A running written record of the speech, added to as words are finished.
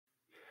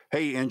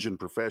Hey, engine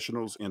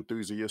professionals,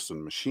 enthusiasts,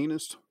 and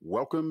machinists,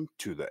 welcome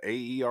to the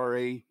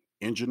AERA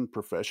Engine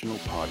Professional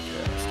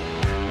Podcast.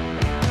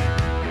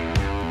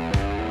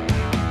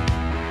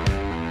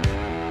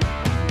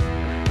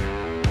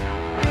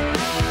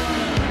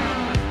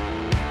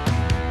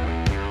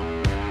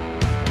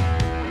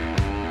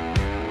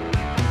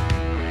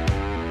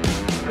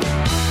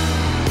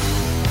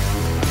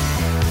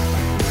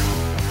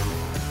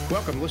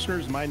 Welcome,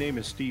 listeners. My name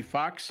is Steve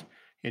Fox,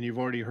 and you've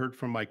already heard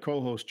from my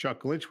co-host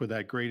Chuck Lynch with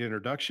that great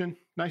introduction.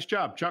 Nice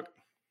job, Chuck.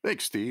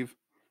 Thanks, Steve.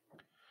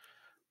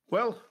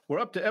 Well, we're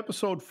up to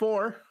episode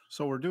 4,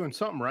 so we're doing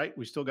something right.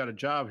 We still got a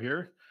job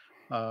here,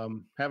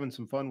 having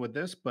some fun with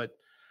this. But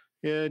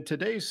in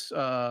today's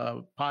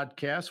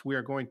podcast, we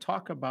are going to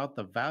talk about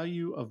the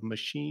value of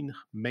machine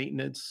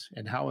maintenance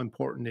and how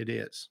important it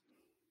is.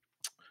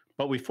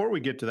 But before we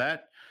get to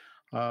that,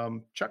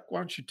 Chuck, why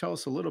don't you tell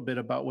us a little bit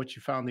about what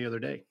you found the other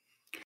day?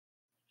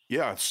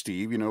 Yeah,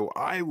 Steve,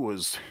 I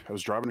was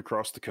driving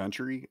across the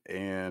country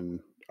and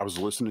I was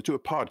listening to a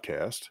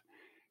podcast.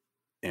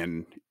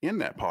 And in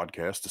that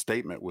podcast, a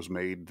statement was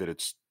made that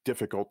it's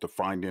difficult to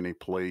find any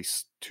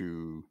place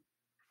to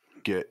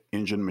get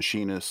engine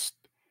machinist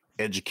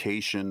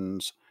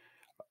educations,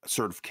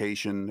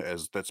 certification,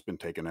 as that's been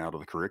taken out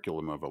of the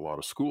curriculum of a lot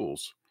of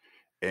schools.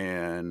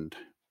 And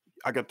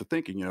I got to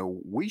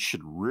thinking, we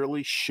should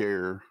really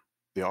share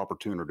the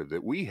opportunity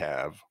that we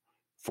have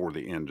for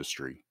the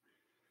industry.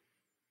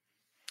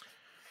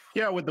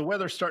 Yeah, with the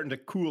weather starting to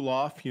cool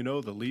off, the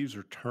leaves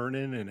are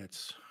turning, and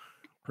it's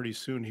pretty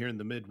soon here in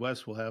the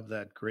Midwest, we'll have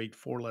that great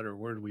 4-letter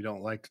word we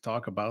don't like to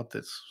talk about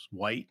that's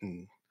white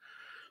and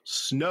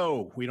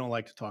snow. We don't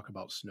like to talk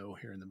about snow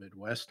here in the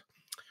Midwest.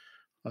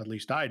 At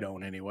least I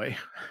don't anyway.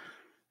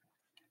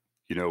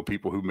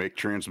 People who make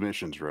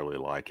transmissions really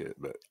like it,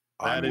 but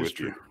I'm with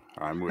you.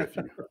 I'm with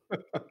you.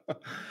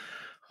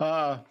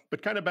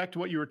 But kind of back to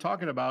what you were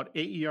talking about,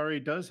 AERA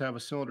does have a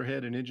cylinder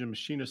head and engine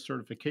machinist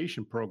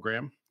certification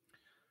program.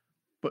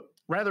 But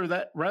rather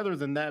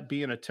than that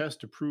being a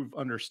test to prove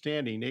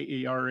understanding,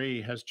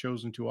 AERA has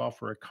chosen to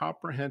offer a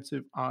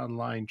comprehensive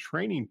online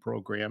training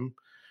program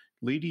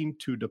leading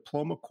to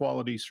diploma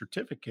quality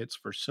certificates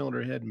for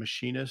cylinder head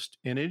machinist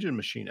and engine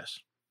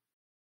machinists.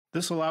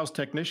 This allows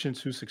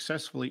technicians who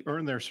successfully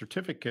earn their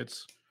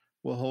certificates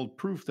will hold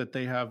proof that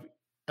they have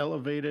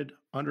elevated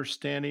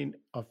understanding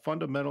of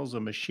fundamentals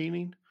of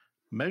machining,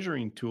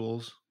 measuring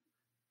tools,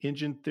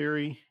 engine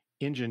theory,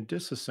 engine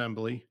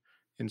disassembly,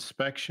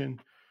 inspection,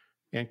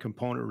 and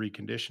component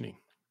reconditioning.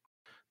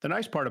 The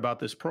nice part about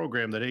this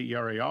program that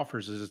AERA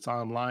offers is it's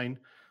online,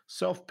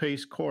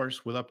 self-paced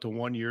course with up to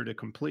 1 year to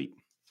complete.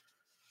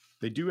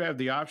 They do have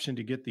the option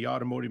to get the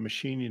Automotive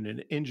Machining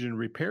and Engine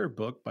Repair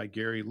book by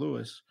Gary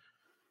Lewis,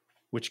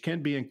 which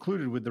can be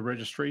included with the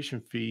registration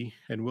fee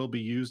and will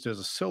be used as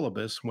a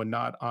syllabus when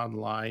not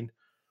online,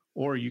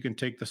 or you can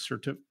take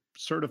the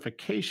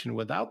certification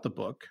without the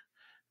book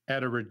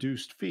at a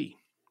reduced fee.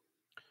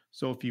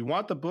 So if you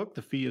want the book,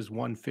 the fee is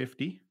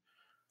 $150.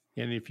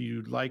 And if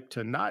you'd like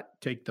to not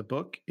take the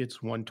book, it's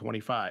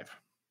 $125. If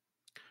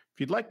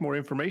you'd like more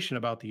information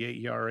about the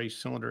AERA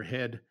Cylinder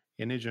Head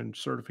and Engine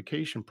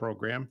Certification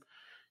Program,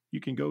 you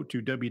can go to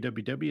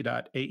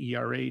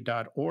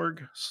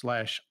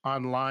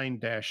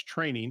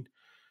www.aera.org/online-training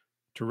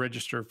to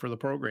register for the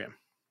program.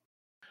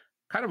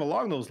 Kind of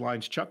along those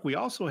lines, Chuck, we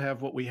also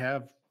have what we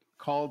have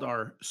called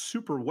our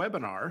super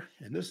webinar.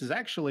 And this is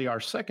actually our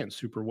second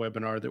super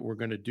webinar that we're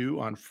going to do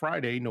on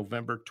Friday,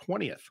 November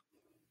 20th.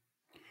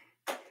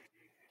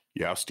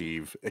 Yeah,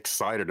 Steve,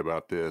 excited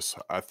about this.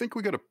 I think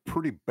we got a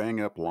pretty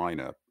bang-up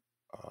lineup.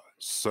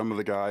 Some of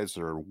the guys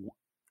are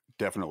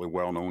definitely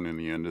well-known in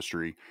the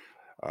industry.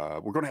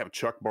 We're going to have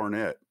Chuck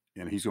Barnett,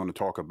 and he's going to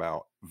talk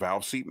about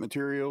valve seat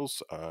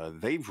materials.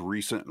 They've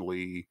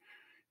recently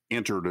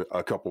entered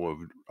a couple of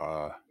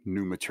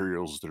new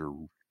materials that are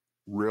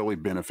really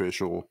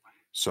beneficial,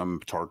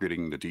 some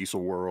targeting the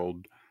diesel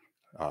world,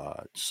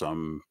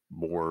 some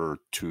more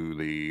to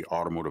the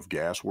automotive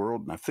gas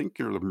world, and I think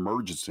you're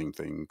emerging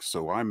things.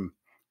 So I'm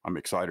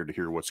excited to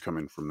hear what's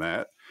coming from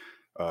that.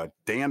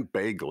 Dan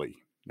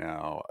Bagley,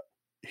 now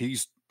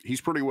he's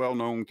pretty well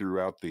known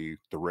throughout the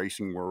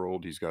racing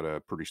world. He's got a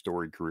pretty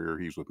storied career.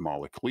 He's with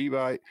Maulich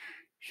Levite.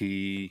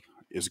 He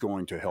is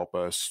going to help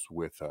us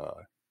with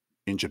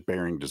engine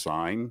bearing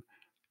design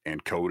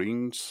and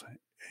coatings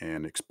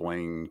and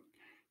explain,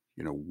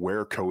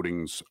 where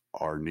coatings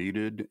are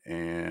needed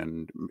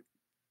and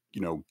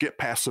get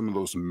past some of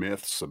those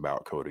myths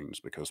about coatings,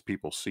 because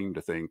people seem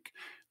to think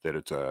that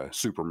it's a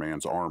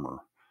Superman's armor.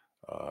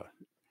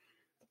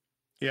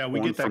 Yeah, we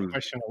get that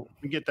question.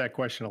 We get that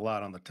question a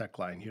lot on the tech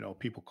line.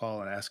 People call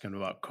and asking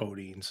about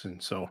coatings,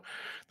 and so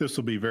this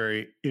will be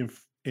very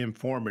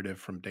informative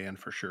from Dan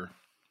for sure.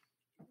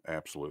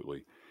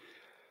 Absolutely.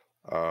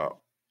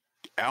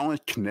 Alan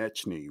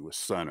Konechny with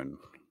Sonnen,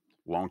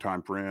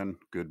 longtime friend,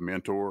 good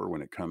mentor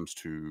when it comes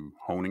to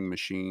honing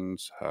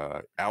machines.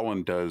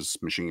 Alan does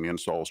machine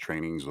installs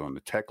trainings on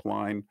the tech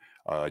line,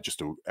 just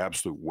an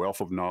absolute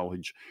wealth of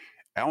knowledge.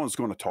 Alan's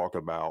going to talk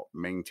about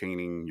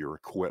maintaining your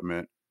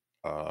equipment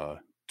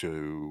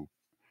to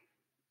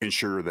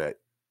ensure that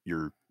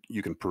you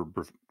can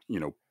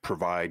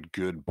provide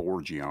good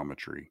bore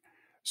geometry.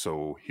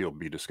 So he'll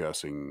be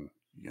discussing,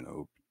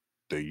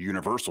 the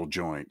universal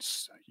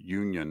joints,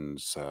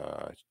 unions,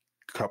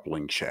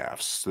 coupling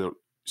shafts.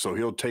 So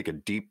he'll take a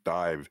deep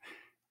dive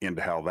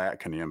into how that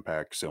can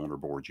impact cylinder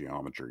bore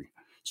geometry.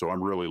 So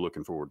I'm really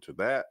looking forward to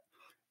that.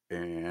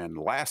 And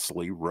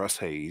lastly, Russ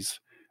Hayes.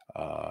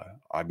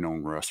 I've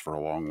known Russ for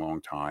a long,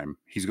 long time.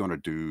 He's going to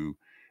do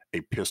a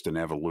piston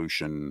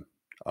evolution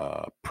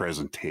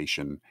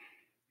presentation,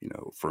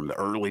 from the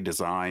early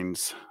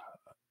designs,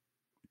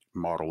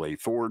 Model A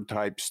Ford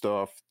type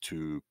stuff,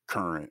 to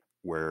current,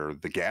 where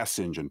the gas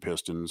engine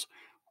pistons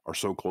are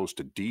so close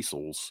to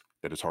diesels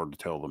that it's hard to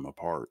tell them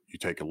apart. You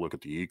take a look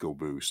at the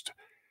EcoBoost.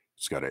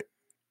 It's got an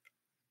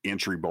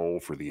entry bowl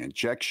for the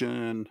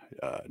injection,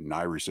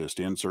 Nyresist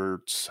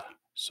inserts.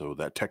 So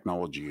that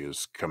technology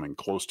is coming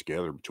close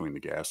together between the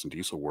gas and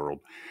diesel world.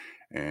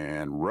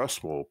 And Russ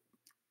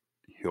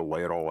he'll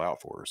lay it all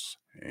out for us,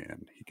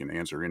 and he can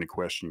answer any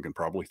question you can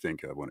probably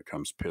think of when it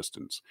comes to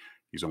pistons.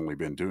 He's only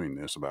been doing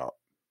this about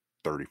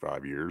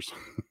 35 years.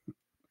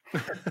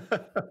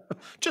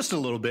 Just a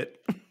little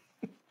bit.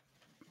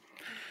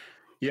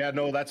 Yeah,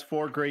 no, that's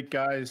 4 great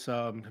guys.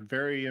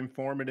 Very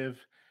informative.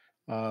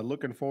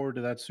 Looking forward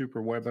to that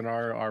super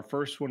webinar. Our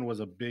first one was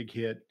a big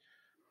hit.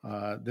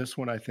 This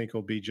one I think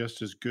will be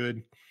just as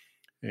good.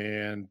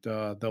 And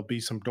there'll be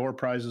some door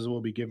prizes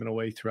we'll be giving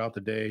away throughout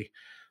the day.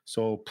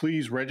 So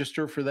please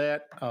register for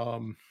that.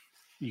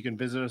 You can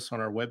visit us on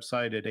our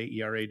website at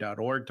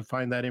aera.org to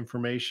find that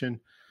information.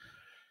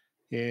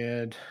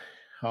 And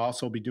I'll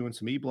also be doing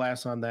some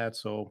e-blasts on that.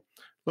 So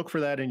look for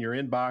that in your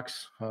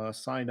inbox.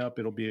 Sign up.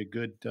 It'll be a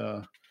good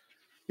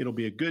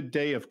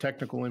day of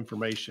technical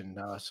information.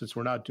 Since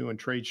we're not doing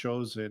trade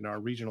shows and our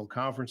regional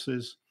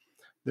conferences,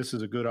 this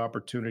is a good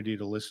opportunity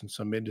to listen to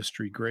some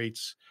industry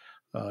greats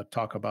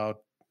talk about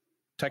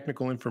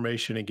technical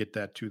information and get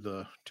that to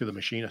the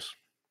machinists.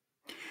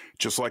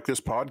 Just like this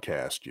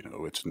podcast,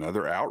 it's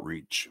another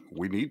outreach.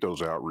 We need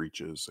those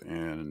outreaches.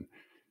 And,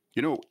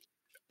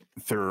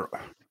 there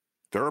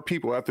are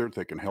people out there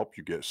that can help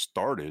you get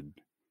started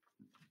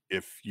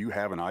if you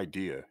have an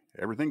idea.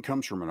 Everything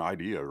comes from an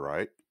idea,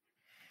 right?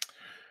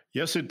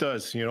 Yes, it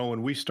does.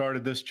 When we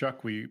started this,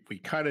 Chuck, we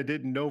kind of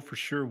didn't know for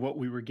sure what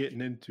we were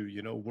getting into.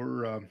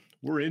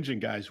 We're engine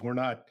guys. We're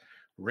not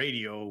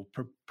radio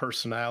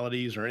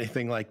personalities or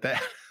anything like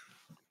that.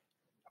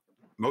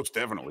 Most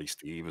definitely,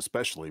 Steve,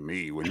 especially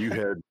me. When you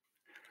had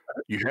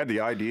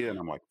the idea, and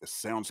I'm like, this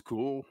sounds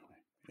cool,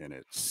 and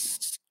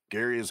it's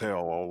scary as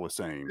hell all the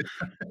same.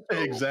 So,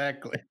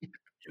 exactly.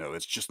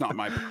 It's just not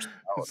my personality.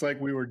 It's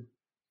like we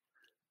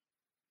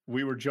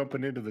were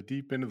jumping into the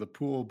deep end of the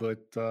pool,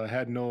 but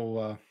had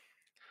no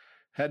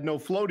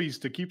floaties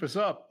to keep us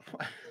up.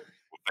 Well,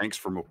 thanks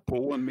for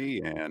pulling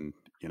me. And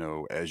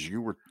as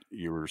you were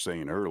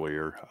saying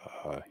earlier,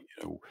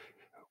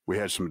 we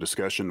had some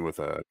discussion with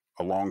a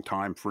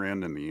longtime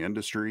friend in the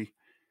industry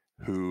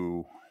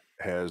who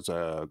has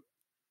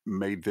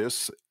made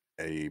this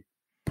a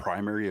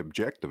primary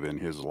objective in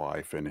his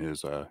life and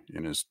his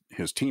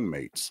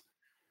teammates.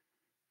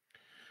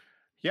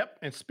 Yep.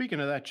 And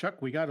speaking of that,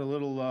 Chuck, we got a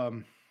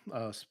little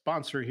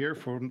sponsor here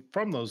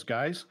from those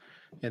guys,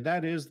 and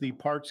that is the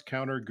Parts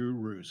Counter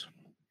Gurus.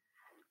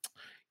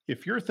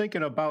 If you're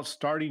thinking about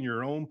starting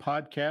your own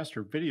podcast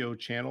or video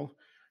channel,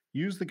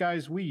 use the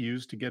guys we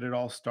use to get it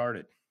all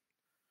started.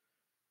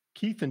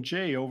 Keith and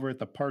Jay over at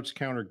the Parts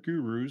Counter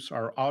Gurus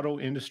are auto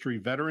industry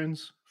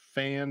veterans,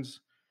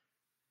 fans,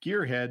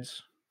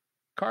 gearheads,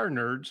 car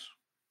nerds,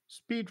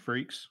 speed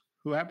freaks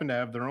who happen to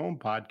have their own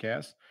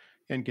podcast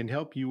and can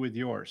help you with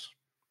yours.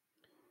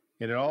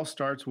 And it all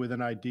starts with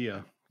an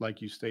idea,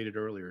 like you stated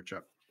earlier,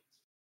 Chuck.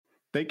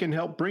 They can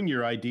help bring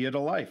your idea to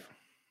life.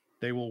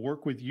 They will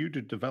work with you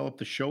to develop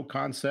the show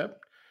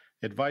concept,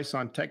 advice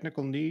on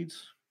technical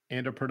needs,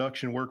 and a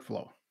production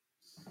workflow.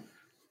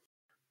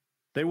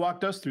 They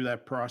walked us through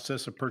that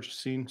process of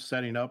purchasing,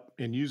 setting up,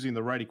 and using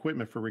the right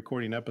equipment for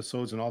recording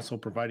episodes, and also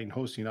providing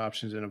hosting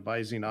options and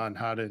advising on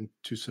how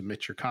to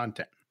submit your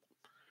content.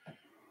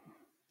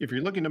 If you're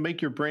looking to make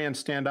your brand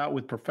stand out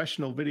with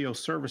professional video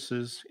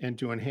services and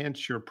to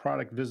enhance your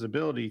product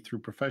visibility through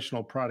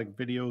professional product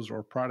videos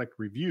or product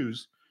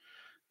reviews,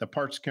 the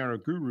Parts Counter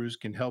Gurus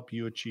can help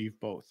you achieve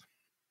both.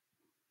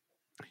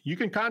 You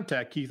can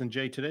contact Keith and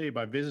Jay today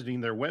by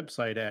visiting their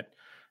website at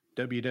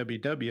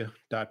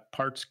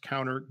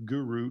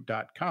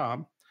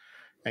www.partscounterguru.com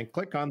and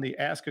click on the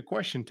Ask a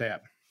Question tab.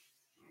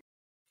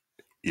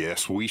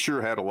 Yes, we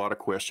sure had a lot of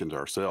questions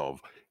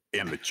ourselves.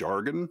 And the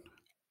jargon,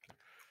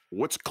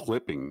 what's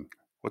clipping?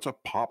 What's a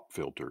pop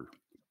filter?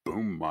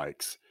 Boom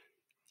mics.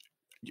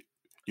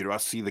 I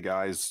see the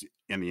guys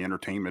in the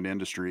entertainment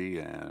industry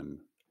and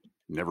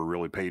never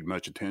really paid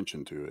much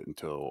attention to it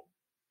until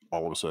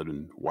all of a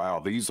sudden, wow,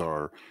 these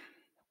are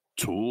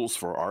tools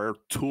for our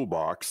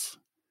toolbox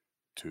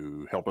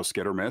to help us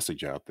get our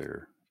message out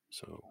there.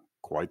 So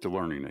quite the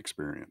learning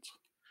experience.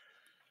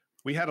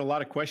 We had a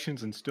lot of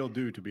questions and still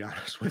do, to be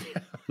honest with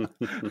you.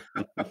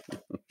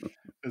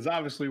 Because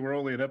obviously we're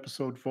only at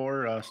episode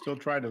 4, still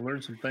trying to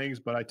learn some things.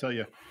 But I tell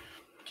you,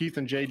 Keith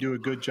and Jay do a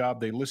good job.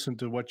 They listen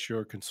to what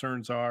your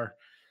concerns are.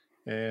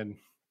 And,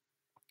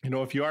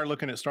 if you are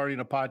looking at starting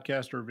a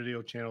podcast or a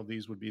video channel,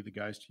 these would be the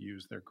guys to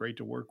use. They're great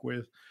to work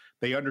with.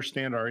 They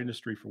understand our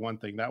industry, for one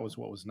thing. That was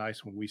what was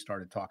nice when we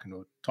started talking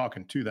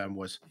to them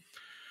was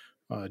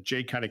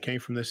Jay kind of came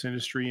from this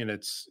industry,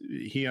 and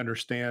he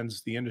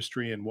understands the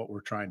industry and what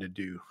we're trying to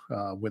do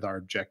with our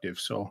objective.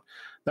 So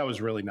that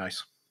was really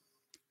nice.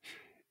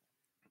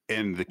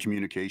 And the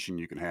communication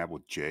you can have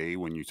with Jay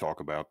when you talk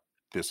about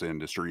this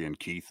industry, and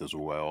Keith as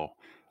well.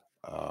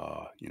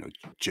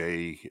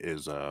 Jay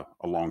is a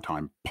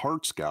longtime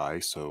parts guy,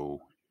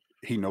 so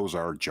he knows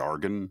our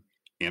jargon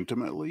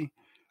intimately.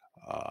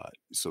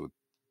 So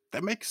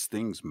that makes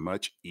things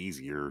much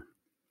easier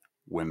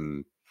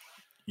when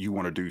you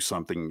want to do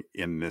something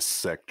in this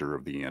sector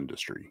of the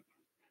industry.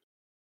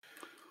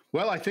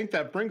 Well, I think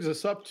that brings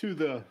us up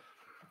to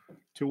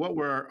what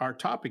our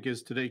topic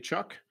is today,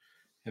 Chuck,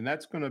 and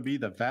that's going to be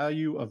the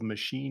value of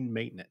machine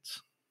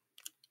maintenance.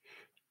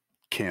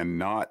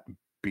 Cannot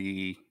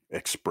be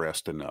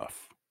expressed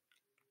enough.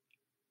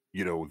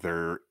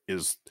 There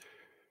is,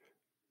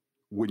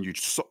 when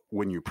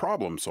you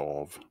problem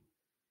solve,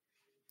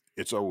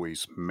 it's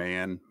always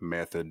man,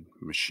 method,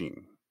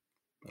 machine.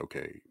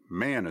 Okay,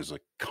 man is a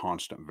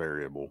constant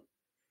variable.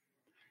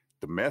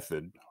 The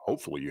method,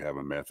 hopefully you have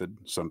a method,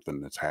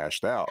 something that's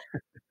hashed out.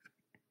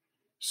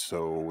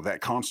 So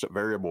that constant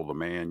variable, the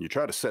man, you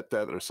try to set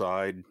that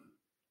aside.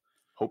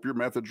 Hope your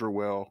methods are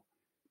well.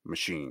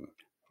 Machine.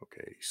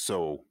 Okay,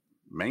 so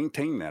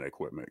maintain that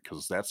equipment,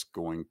 because that's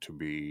going to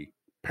be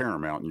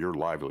paramount in your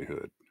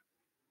livelihood.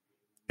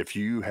 If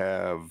you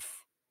have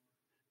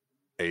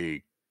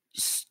a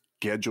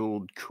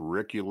scheduled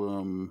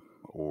curriculum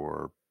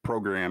or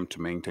program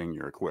to maintain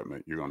your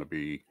equipment, you're going to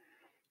be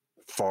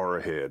far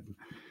ahead.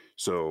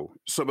 So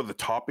some of the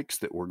topics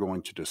that we're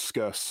going to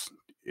discuss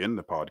in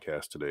the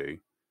podcast today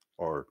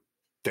are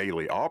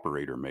daily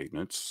operator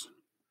maintenance,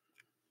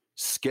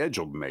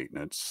 scheduled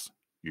maintenance.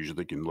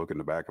 Usually you can look in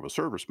the back of a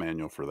service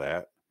manual for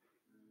that,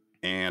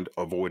 and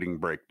avoiding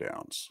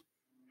breakdowns.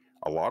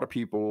 A lot of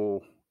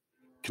people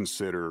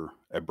consider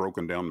a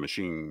broken down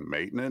machine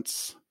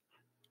maintenance.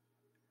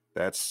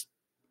 That's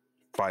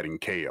fighting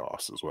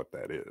chaos is what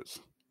that is.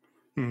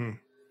 Mm-hmm.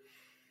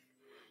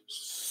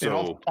 So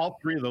and all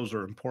three of those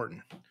are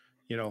important.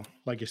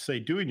 Like you say,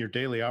 doing your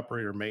daily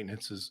operator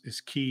maintenance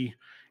is key,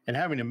 and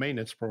having a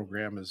maintenance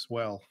program as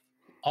well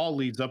all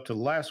leads up to the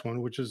last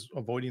one, which is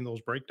avoiding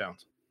those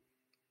breakdowns.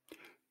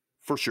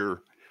 For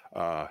sure.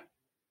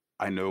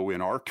 I know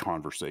in our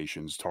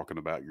conversations talking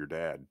about your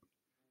dad,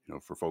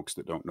 for folks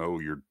that don't know,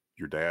 your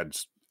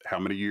dad's how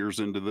many years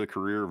into the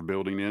career of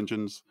building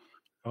engines?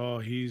 Oh,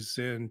 he's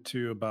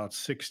into about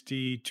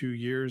 62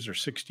 years or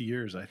 60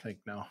 years, I think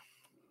now.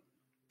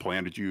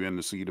 Planted you in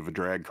the seat of a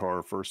drag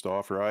car first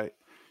off, right?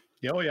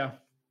 Oh, yeah.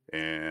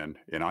 And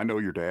I know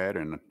your dad,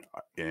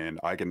 and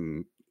I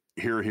can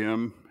hear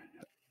him,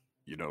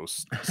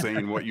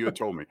 saying what you had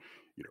told me,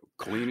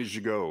 clean as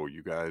you go.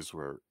 You guys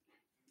were,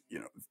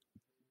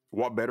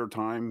 what better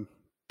time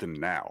than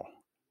now?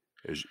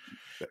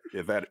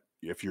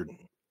 If you're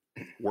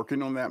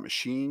working on that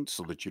machine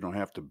so that you don't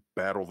have to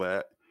battle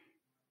that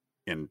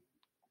in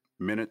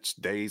minutes,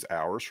 days,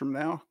 hours from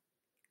now,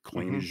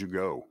 clean as you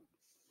go.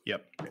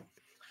 Yep.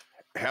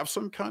 Have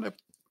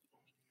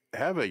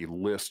a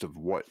list of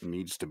what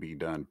needs to be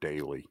done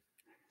daily,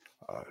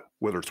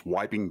 whether it's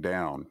wiping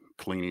down,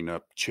 cleaning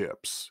up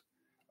chips,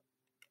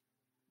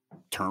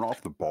 turn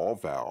off the ball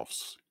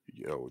valves,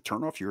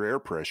 turn off your air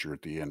pressure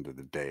at the end of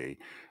the day.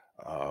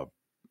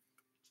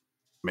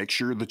 Make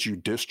sure that you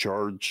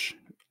discharge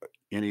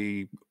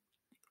any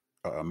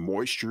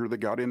moisture that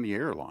got in the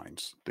air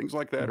lines. Things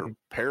like that are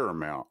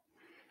paramount.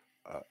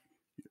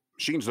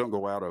 Machines don't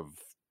go out of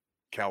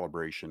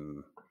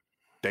calibration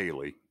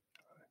daily.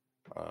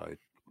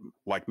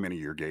 Like many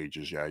of your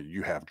gauges,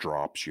 you have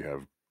drops, you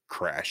have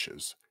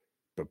crashes,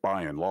 but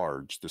by and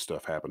large, this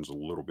stuff happens a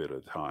little bit at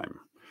a time.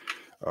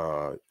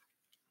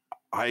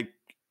 I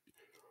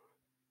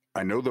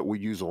know that we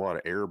use a lot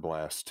of air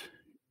blast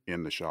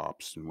in the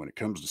shops, and when it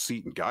comes to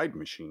seat and guide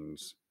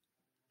machines,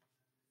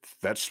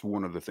 that's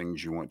one of the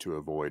things you want to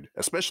avoid,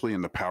 especially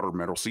in the powder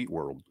metal seat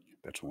world.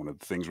 That's one of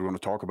the things we're going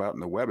to talk about in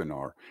the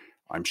webinar.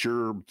 I'm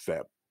sure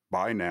that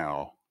by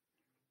now,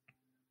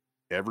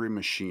 every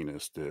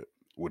machinist that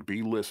would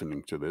be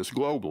listening to this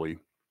globally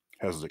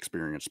has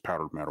experienced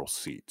powdered metal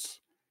seats.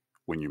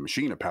 When you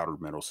machine a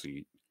powdered metal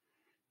seat,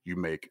 you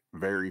make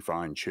very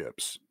fine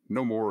chips.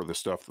 No more of the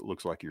stuff that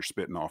looks like you're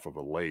spitting off of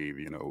a lathe,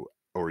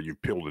 or you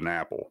peeled an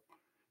apple.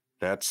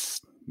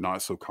 That's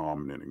not so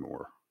common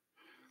anymore.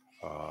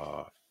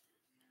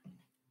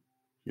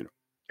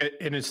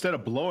 And instead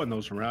of blowing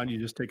those around, you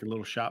just take a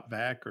little shop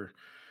vac or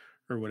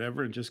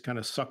whatever and just kind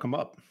of suck them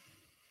up.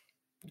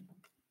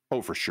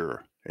 Oh, for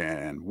sure.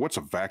 And what's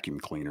a vacuum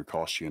cleaner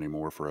cost you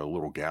anymore for a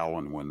little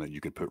gallon one that you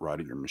could put right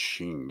at your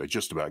machine? They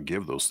just about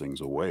give those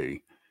things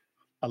away.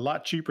 a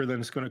lot cheaper than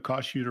it's going to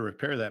cost you to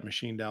repair that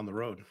machine down the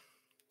road.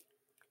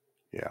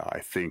 Yeah, I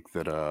think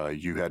that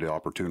you had the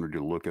opportunity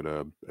to look at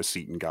a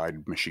seat and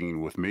guide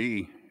machine with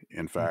me,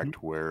 in Hmm.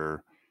 fact,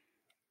 where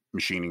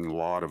machining a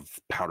lot of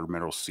powder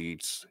metal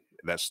seats,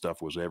 that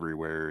stuff was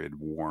everywhere. It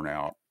worn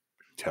out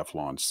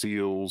Teflon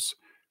seals,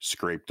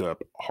 scraped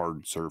up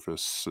hard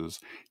surfaces.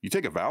 You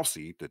take a valve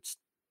seat that's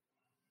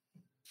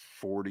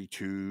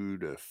 42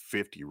 to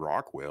 50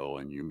 Rockwell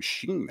and you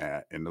machine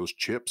that, and those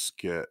chips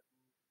get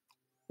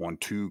on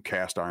two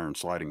cast iron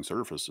sliding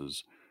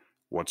surfaces.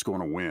 What's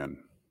going to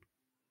win?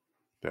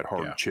 That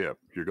hard Yeah, chip.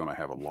 You're going to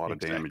have a lot of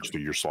damage exactly.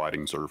 to your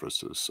sliding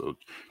surfaces. So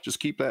just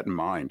keep that in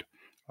mind.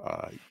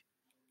 Uh,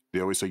 they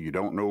always say you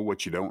don't know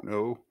what you don't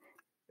know.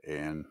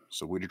 And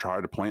so we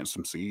try to plant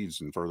some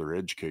seeds and further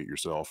educate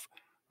yourself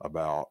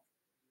about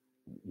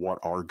what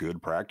are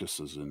good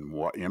practices and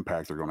what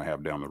impact they're going to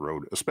have down the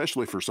road,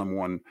 especially for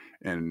someone.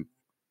 And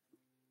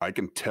I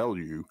can tell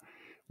you,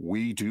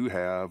 we do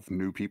have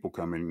new people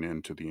coming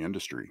into the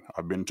industry.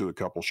 I've been to a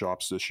couple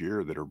shops this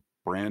year that are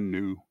brand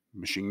new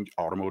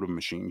automotive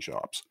machine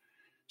shops.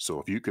 So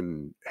if you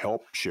can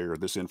help share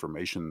this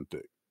information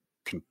that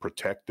can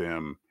protect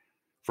them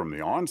from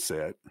the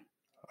onset,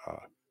 uh,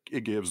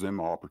 it gives them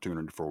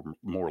opportunity for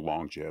more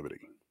longevity.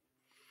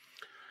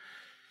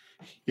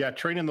 Yeah,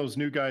 training those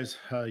new guys,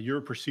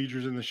 your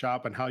procedures in the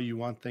shop and how you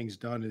want things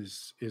done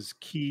is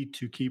key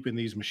to keeping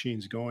these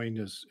machines going.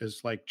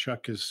 Is like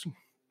Chuck has,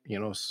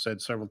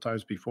 said several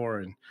times before,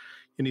 and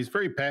he's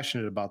very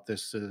passionate about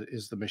this.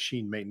 Is the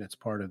machine maintenance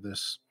part of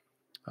this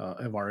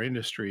of our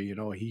industry?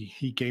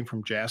 He came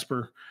from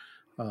Jasper,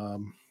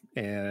 um,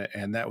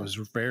 and that was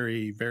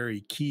very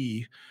very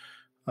key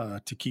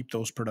to keep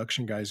those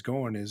production guys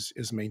going.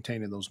 Is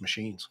maintaining those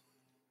machines.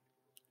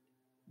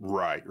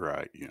 Right,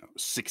 right.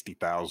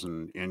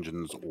 60,000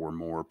 engines or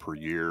more per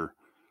year.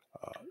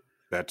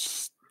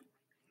 That's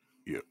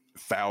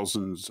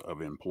thousands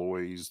of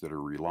employees that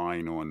are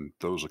relying on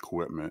those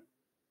equipment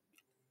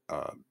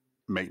uh,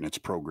 maintenance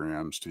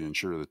programs to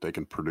ensure that they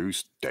can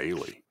produce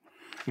daily.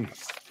 Hmm.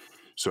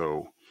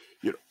 So,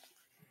 you know,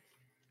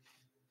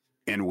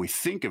 and we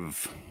think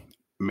of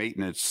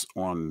maintenance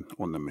on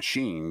the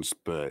machines,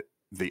 but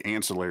the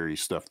ancillary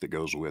stuff that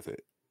goes with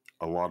it.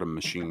 A lot of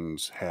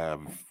machines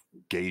have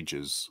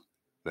gauges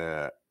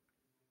that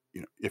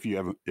if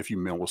you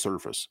mill a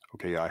surface,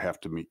 okay, I have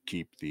to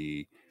keep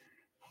the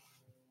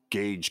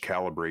gauge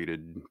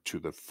calibrated to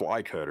the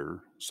fly cutter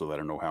so that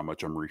I know how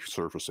much I'm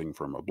resurfacing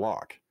from a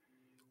block.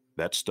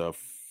 That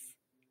stuff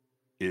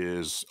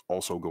is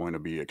also going to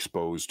be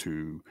exposed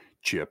to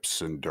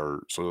chips and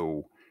dirt.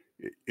 So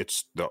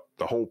it's the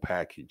whole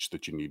package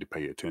that you need to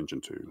pay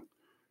attention to.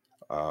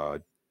 Uh,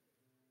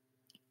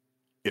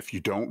 if you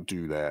don't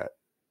do that,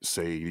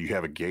 say you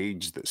have a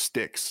gauge that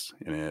sticks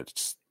and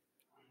it's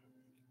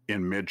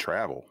in mid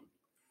travel,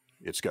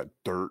 it's got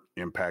dirt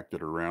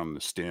impacted around the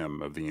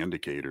stem of the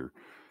indicator.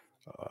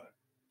 Uh,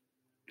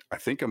 I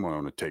think I'm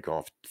going to take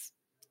off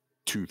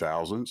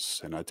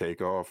 2000s and I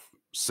take off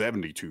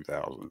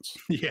 72,000s.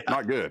 Yeah,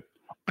 Not good.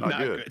 Not not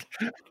good.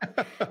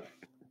 good.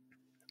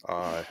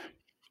 Uh,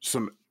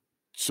 some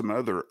some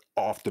other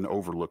often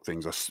overlooked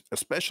things,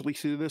 especially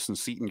see this in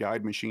seat and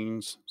guide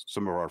machines.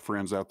 Some of our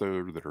friends out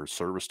there that are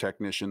service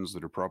technicians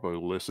that are probably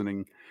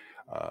listening,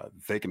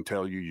 they can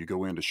tell you you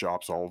go into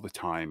shops all the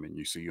time and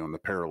you see on the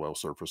parallel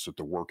surface that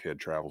the workhead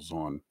travels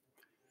on.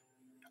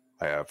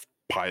 I have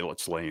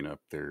pilots laying up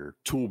there,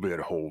 tool bit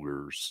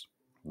holders,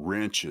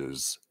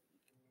 wrenches.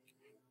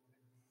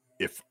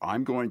 If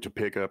I'm going to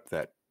pick up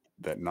that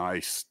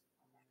nice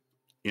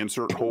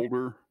insert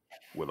holder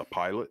with a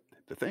pilot,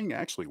 the thing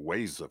actually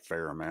weighs a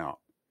fair amount.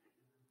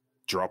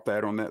 Drop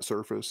that on that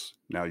surface.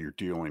 Now you're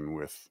dealing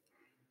with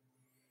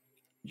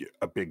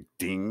a big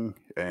ding,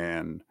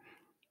 and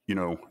you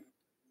know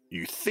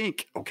you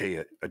think,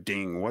 okay, a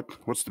ding.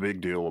 What's the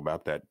big deal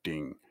about that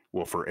ding?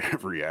 Well, for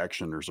every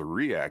action, there's a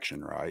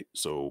reaction, right?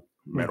 So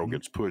metal Hmm.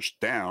 gets pushed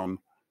down,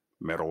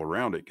 metal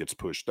around it gets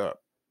pushed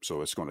up.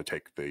 So it's going to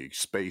take the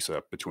space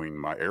up between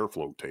my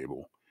airflow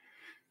table.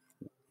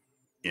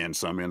 In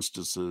some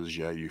instances,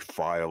 yeah, you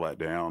file that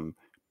down,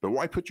 but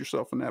why put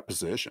yourself in that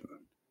position?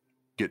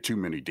 Get too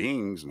many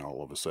dings, and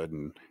all of a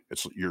sudden,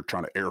 you're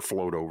trying to air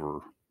float over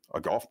a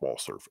golf ball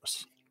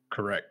surface.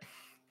 Correct.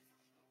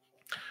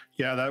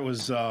 Yeah,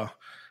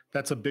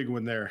 that's a big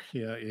one there.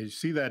 Yeah, you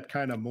see that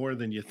kind of more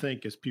than you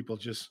think as people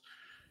just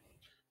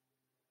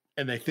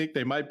and they think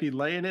they might be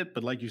laying it,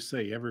 but like you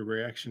say,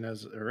 every action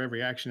has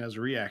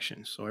a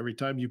reaction. So every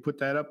time you put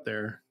that up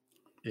there,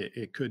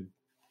 it could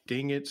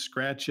ding it,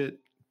 scratch it,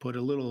 put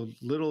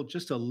a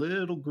just a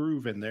little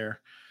groove in there,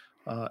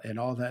 and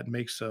all that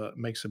makes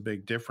a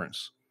big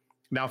difference.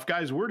 Now, if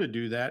guys were to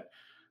do that,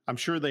 I'm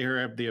sure they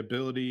have the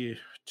ability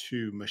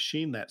to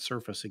machine that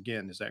surface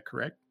again. Is that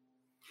correct?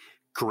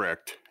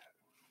 Correct.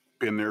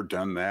 Been there,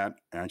 done that.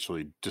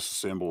 Actually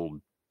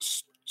disassembled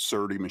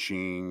SERDI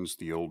machines,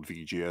 the old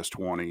VGS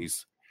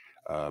 20s,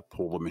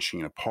 pull the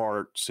machine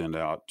apart, send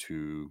out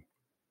to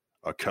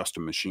a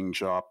custom machine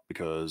shop,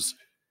 because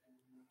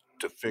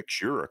to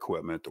fix your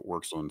equipment that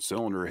works on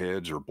cylinder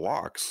heads or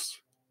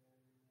blocks,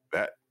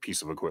 that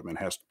piece of equipment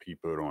has to be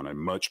put on a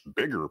much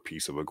bigger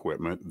piece of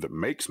equipment that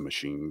makes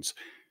machines.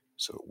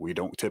 So we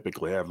don't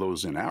typically have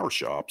those in our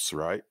shops,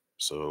 right?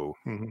 So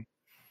Mhm.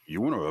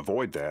 you want to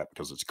avoid that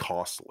because it's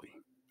costly.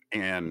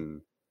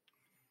 And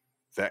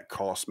that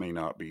cost may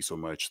not be so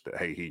much that,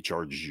 hey, he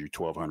charges you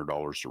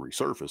 $1,200 to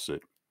resurface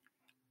it.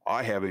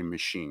 I have a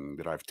machine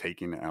that I've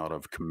taken out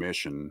of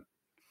commission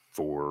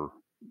for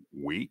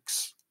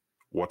weeks.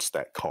 What's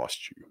that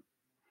cost you?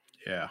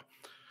 Yeah.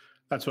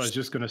 That's what I was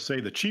just going to say.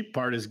 The cheap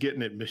part is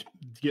getting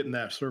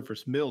that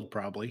surface milled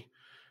probably,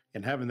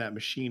 and having that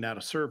machine out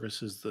of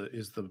service is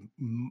the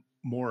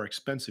more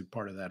expensive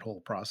part of that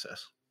whole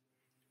process.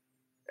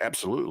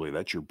 Absolutely.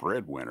 That's your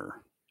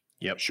breadwinner.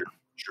 Yep.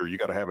 Sure, you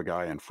got to have a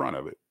guy in front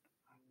of it.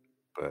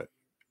 But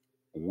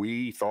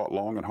we thought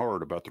long and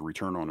hard about the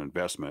return on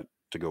investment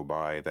to go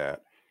buy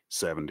that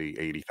 $70,000,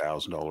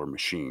 $80,000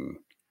 machine.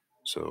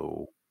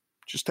 So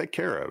just take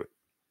care of it.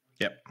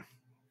 Yep.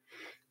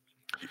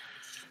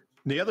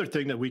 The other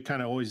thing that we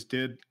kind of always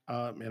did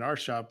in our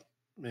shop,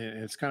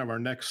 and it's kind of our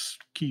next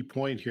key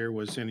point here,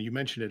 was, and you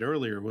mentioned it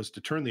earlier, was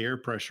to turn the air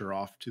pressure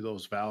off to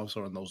those valves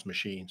on those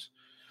machines.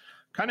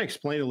 Kind of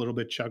explain a little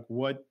bit, Chuck,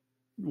 what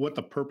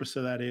the purpose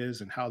of that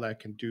is and how that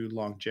can do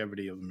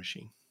longevity of the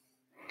machine.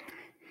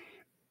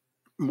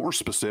 More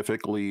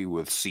specifically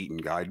with seat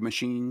and guide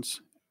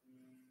machines.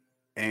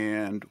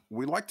 And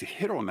we like to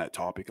hit on that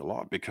topic a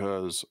lot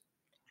because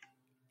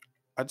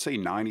I'd say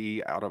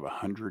 90 out of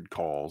 100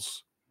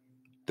 calls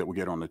that we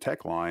get on the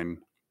tech line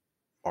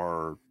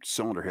are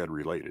cylinder head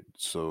related.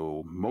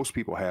 So most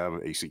people have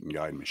a seat and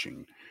guide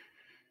machine.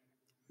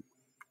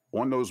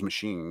 On those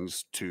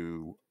machines,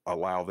 to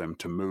allow them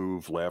to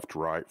move left,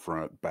 right,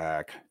 front,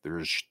 back,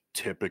 there's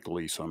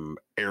typically some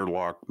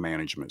airlock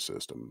management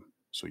system.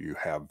 So you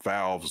have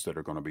valves that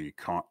are going to be,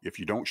 if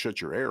you don't shut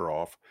your air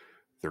off,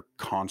 they're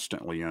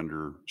constantly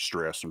under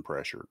stress and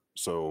pressure.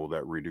 So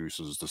that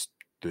reduces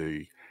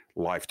the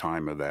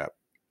lifetime of that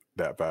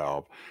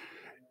valve.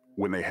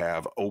 When they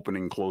have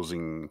opening,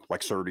 closing,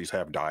 like Surtees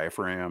have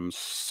diaphragms,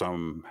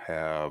 some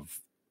have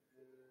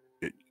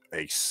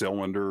a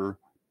cylinder,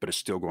 but it's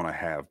still going to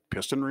have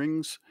piston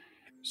rings.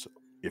 So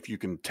if you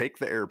can take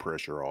the air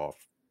pressure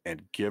off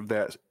and give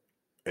that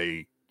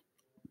a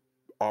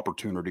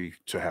opportunity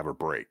to have a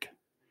break,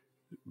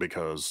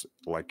 because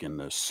like in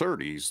the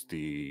Surtees,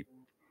 the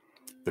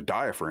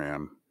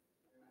diaphragm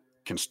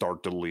can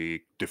start to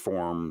leak,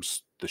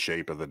 deforms the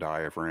shape of the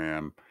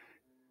diaphragm.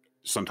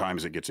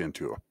 Sometimes it gets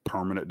into a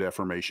permanent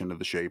deformation of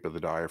the shape of the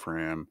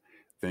diaphragm.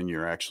 Then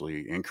you're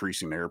actually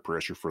increasing air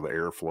pressure for the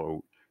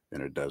airflow,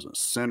 and it doesn't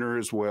center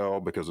as well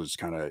because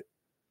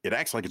it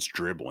acts like it's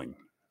dribbling.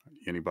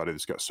 Anybody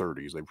that's got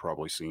Surtees, they've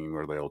probably seen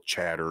where they'll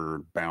chatter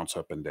and bounce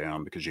up and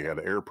down because you have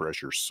the air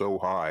pressure so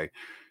high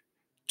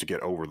to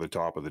get over the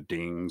top of the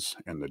dings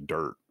and the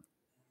dirt.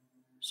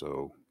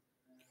 So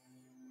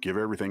give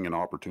everything an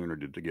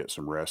opportunity to get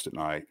some rest at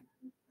night.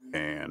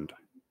 And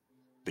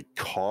the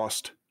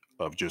cost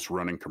of just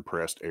running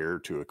compressed air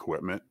to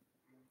equipment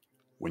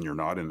when you're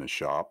not in the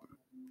shop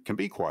can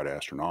be quite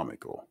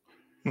astronomical.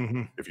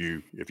 Mm-hmm. If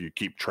you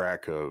keep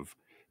track of,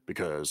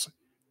 because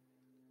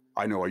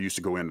I know I used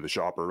to go into the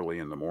shop early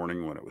in the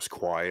morning when it was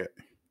quiet,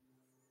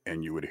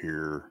 and you would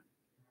hear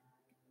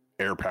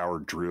air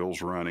powered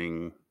drills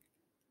running,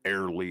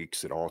 air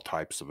leaks at all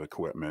types of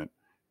equipment,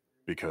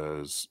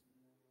 because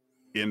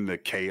in the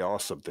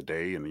chaos of the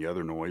day and the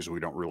other noise, we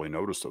don't really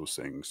notice those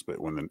things. But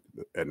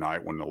at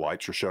night, when the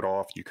lights are shut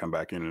off, you come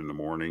back in the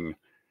morning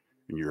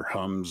and your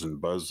hums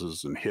and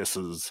buzzes and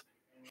hisses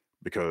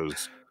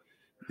because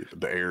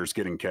the air is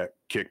getting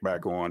kicked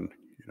back on.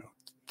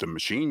 The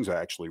machines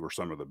actually were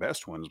some of the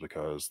best ones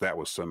because that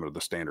was some of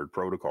the standard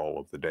protocol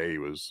of the day,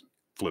 was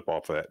flip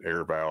off that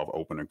air valve,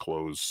 open and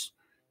close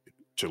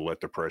to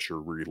let the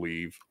pressure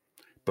relieve.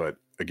 But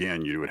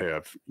again, you would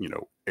have,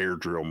 air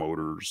drill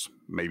motors,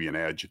 maybe an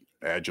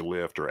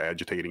Agilift or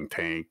agitating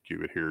tank. You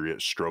would hear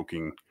it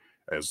stroking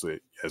as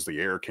the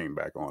air came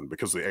back on,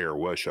 because the air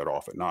was shut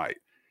off at night.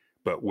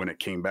 But when it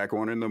came back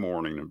on in the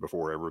morning and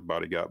before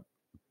everybody got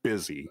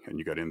busy and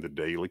you got into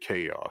daily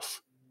chaos,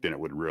 then it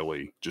would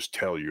really just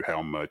tell you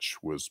how much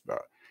was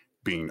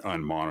being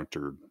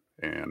unmonitored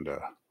and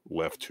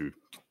left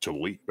to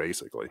leak,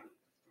 basically.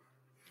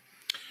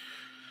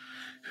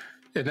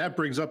 And that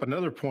brings up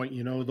another point.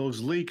 Those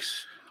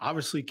leaks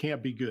obviously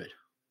can't be good.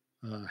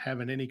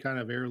 Having any kind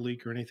of air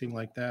leak or anything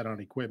like that on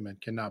equipment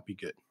cannot be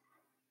good.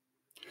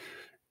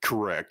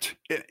 Correct.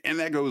 And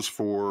that goes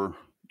for,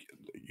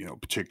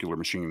 particular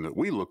machine that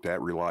we looked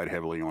at relied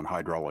heavily on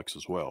hydraulics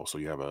as well. So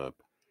you have a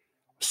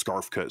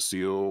scarf cut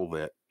seal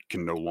that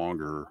can no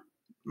longer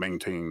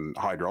maintain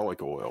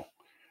hydraulic oil.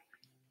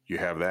 You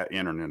have that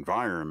in an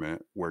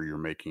environment where you're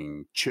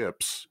making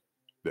chips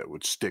that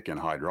would stick in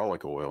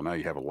hydraulic oil. Now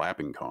you have a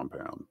lapping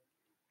compound.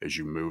 As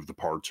you move the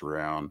parts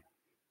around,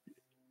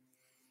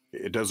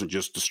 it doesn't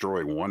just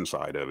destroy one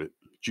side of it,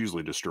 it's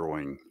usually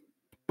destroying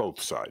both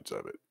sides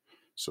of it.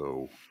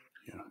 So,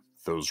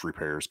 those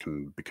repairs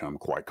can become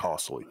quite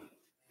costly.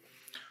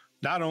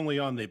 Not only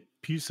on the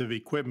piece of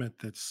equipment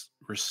that's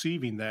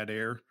receiving that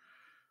air,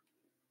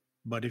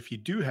 But if you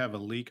do have a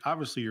leak,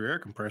 obviously your air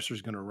compressor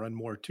is going to run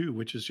more too,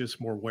 which is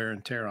just more wear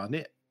and tear on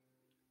it.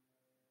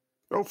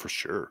 Oh, for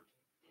sure.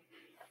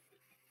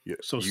 Yeah,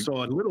 So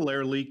a little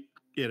air leak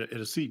at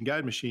a seat and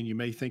guide machine, you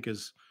may think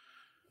is,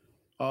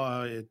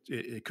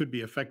 it could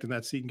be affecting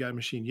that seat and guide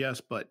machine. Yes,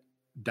 but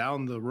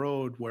down the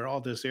road where all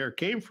this air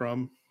came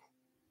from,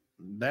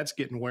 that's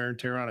getting wear and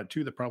tear on it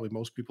too, that probably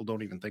most people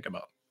don't even think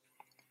about.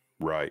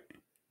 right.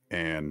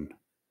 And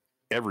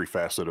every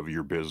facet of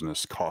your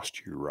business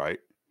costs you, right?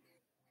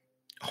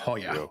 Oh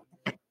yeah.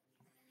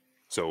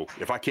 So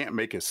if I can't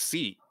make a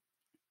seat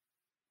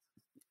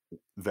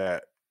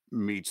that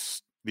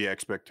meets the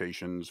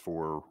expectations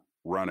for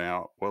run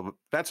out, well,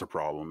 that's a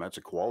problem. That's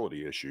a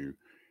quality issue.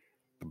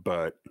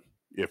 But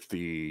if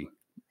the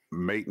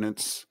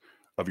maintenance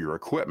of your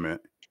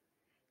equipment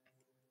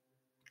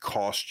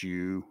cost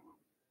you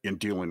in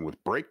dealing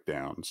with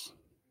breakdowns,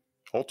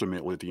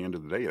 ultimately at the end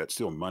of the day, that's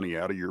still money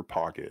out of your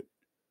pocket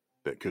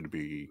that could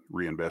be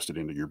reinvested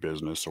into your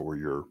business or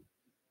your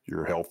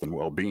health and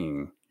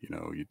well-being.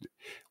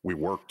 We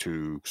work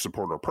to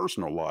support our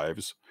personal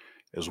lives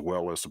as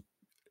well as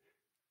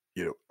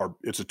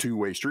it's a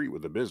two-way street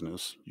with the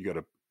business. You got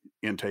to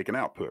intake and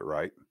output,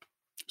 right?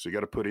 So you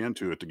got to put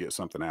into it to get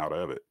something out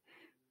of it,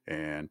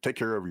 and take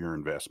care of your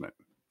investment,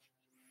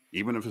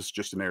 even if it's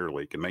just an air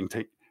leak,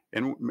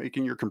 and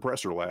making your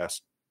compressor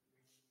last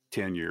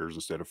 10 years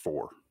instead of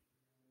 4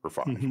 or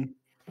 5. Mm-hmm.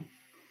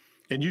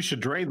 And you should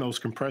drain those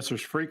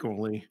compressors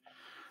frequently.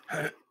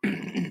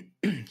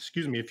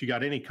 Excuse me, if you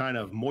got any kind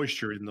of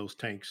moisture in those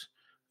tanks,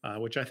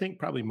 which I think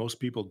probably most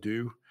people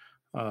do,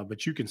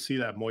 but you can see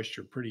that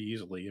moisture pretty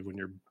easily when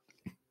you're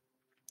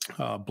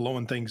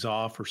blowing things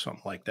off or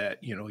something like that.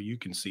 You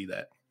can see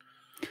that.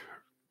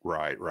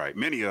 Right.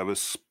 Many of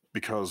us,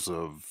 because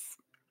of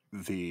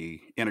the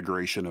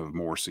integration of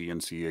more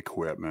CNC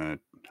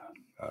equipment,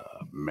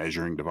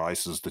 measuring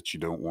devices that you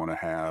don't want to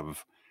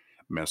have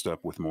messed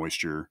up with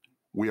moisture,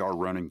 we are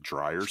running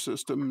drier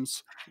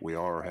systems. We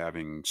are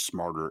having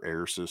smarter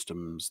air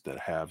systems that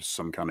have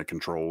some kind of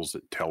controls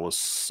that tell us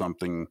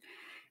something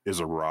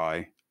is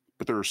awry,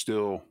 but there are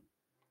still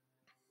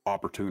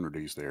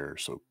opportunities there.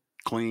 So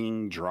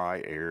clean,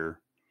 dry air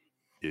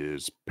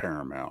is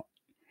paramount.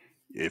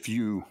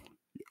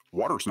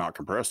 Water's not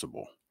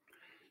compressible.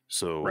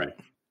 So Right.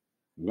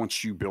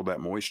 once you build that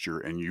moisture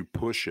and you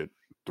push it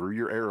through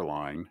your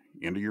airline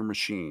into your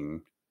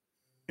machine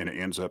and it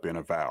ends up in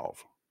a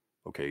valve,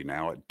 okay,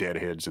 now it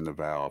deadheads in the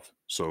valve.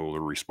 So the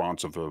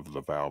responsive of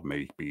the valve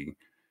may be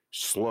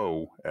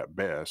slow at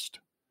best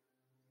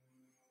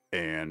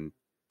and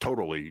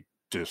totally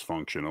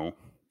dysfunctional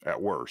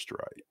at worst,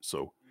 right?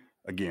 So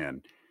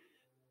again,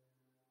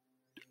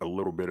 a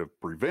little bit of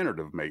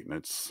preventative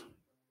maintenance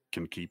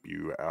can keep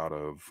you out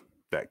of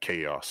that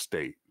chaos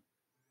state.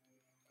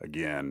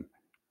 Again,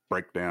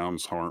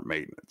 breakdowns aren't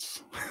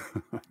maintenance.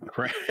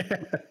 Correct.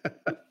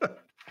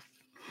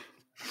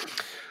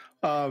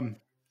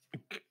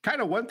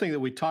 Kind of one thing that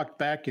we talked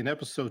back in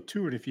episode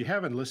 2, and if you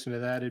haven't listened to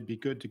that, it'd be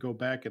good to go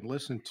back and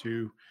listen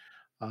to,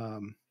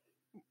 um,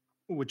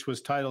 which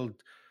was titled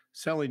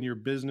 "Selling Your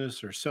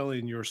Business or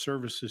Selling Your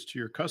Services to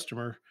Your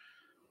Customer,"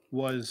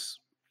 was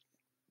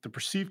the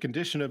perceived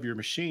condition of your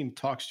machine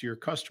talks to your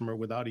customer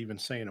without even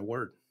saying a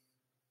word.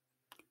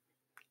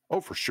 Oh,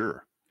 for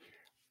sure.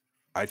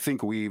 I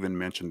think we even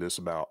mentioned this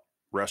about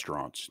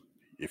restaurants.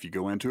 If you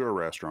go into a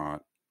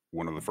restaurant,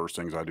 one of the first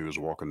things I do is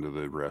walk into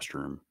the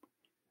restroom.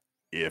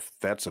 If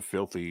that's a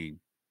filthy,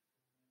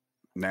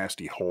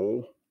 nasty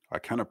hole, I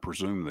kind of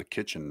presume the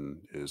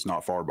kitchen is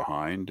not far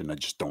behind and I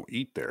just don't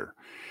eat there.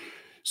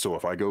 So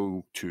if I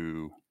go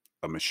to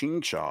a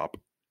machine shop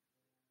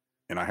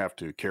and I have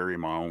to carry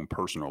my own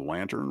personal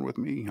lantern with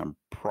me, I'm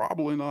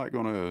probably not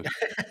going to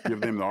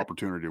give them the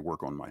opportunity to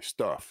work on my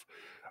stuff.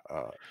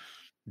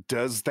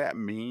 Does that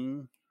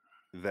mean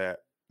that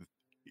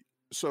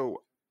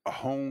a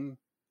home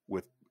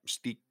with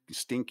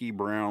stinky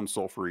brown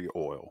sulfury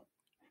oil,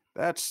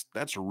 that's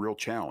a real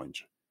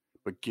challenge,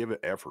 but give it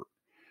effort.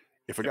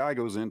 If a guy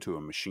goes into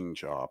a machine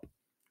shop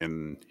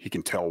and he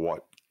can tell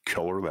what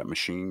color that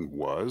machine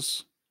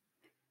was,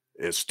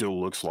 it still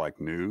looks like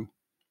new.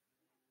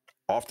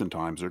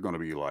 Oftentimes they're going to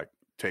be like,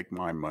 take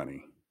my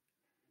money.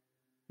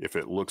 If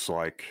it looks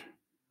like,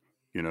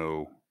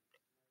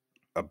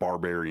 a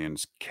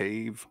barbarian's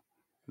cave,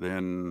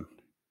 then,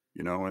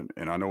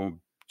 and I know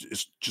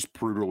it's just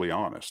brutally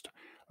honest.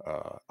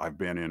 I've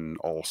been in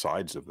all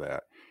sides of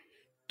that.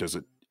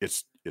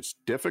 It's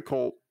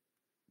difficult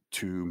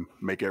to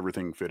make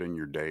everything fit in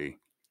your day,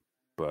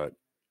 but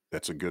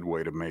that's a good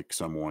way to make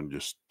someone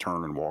just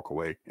turn and walk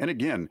away. And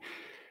again,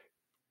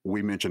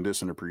 we mentioned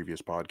this in a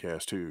previous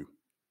podcast too.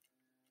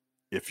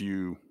 If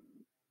you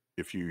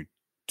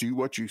do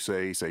what you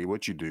say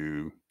what you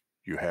do,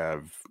 you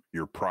have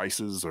your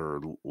prices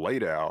are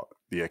laid out,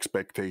 the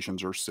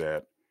expectations are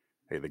set.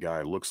 Hey, the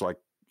guy looks like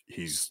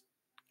he's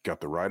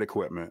got the right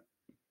equipment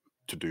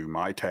to do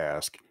my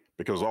task,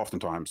 because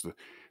oftentimes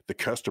the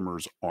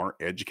customers aren't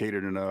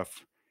educated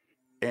enough,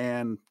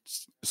 and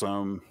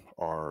some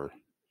are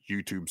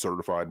YouTube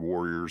certified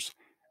warriors,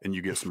 and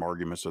you get some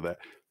arguments of that.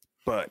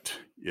 But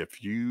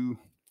if you,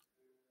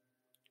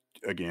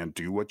 again,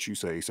 do what you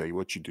say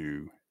what you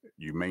do,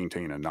 you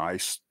maintain a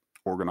nice,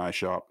 organized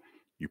shop,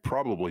 you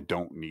probably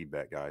don't need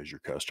that guy as your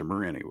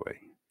customer anyway.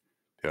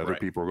 The other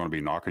Right. people are going to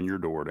be knocking your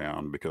door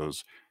down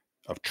because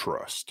of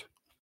trust.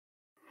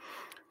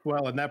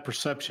 Well, and that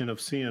perception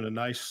of seeing a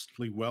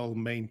nicely well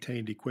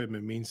maintained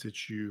equipment means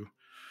that you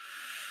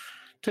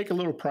take a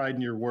little pride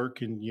in your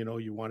work, and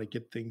you want to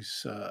get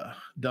things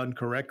done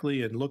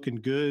correctly and looking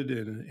good.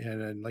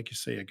 And like you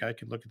say, a guy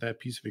can look at that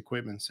piece of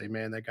equipment and say,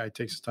 man, that guy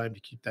takes the time to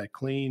keep that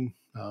clean.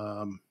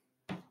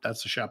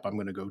 That's the shop I'm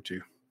going to go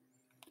to.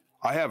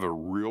 I have a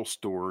real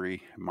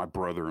story. My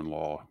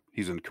brother-in-law,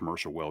 he's in the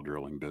commercial well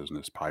drilling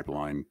business,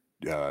 pipeline,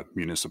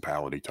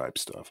 municipality type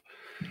stuff.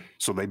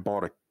 So they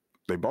bought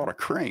a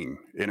crane,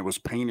 and it was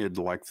painted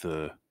like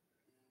the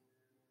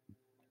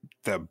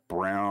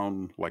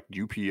brown, like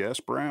UPS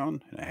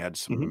brown, and it had Mhm.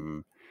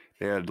 some,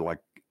 they had like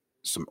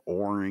some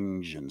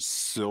orange and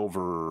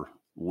silver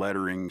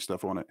lettering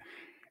stuff on it,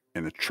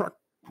 and the truck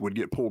would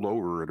get pulled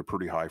over at a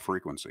pretty high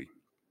frequency.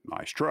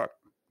 Nice truck,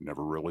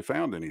 never really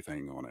found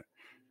anything on it.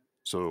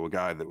 So a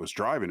guy that was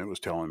driving it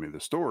was telling me the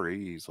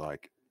story. He's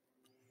like,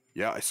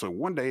 yeah. So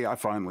one day I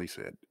finally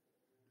said,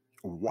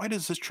 why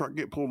does this truck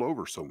get pulled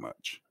over so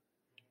much?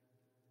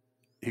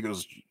 He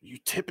goes, you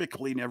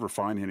typically never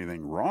find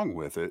anything wrong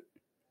with it.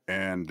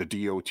 And the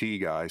DOT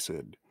guy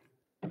said,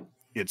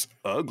 it's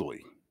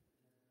ugly.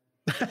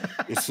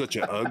 It's such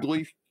a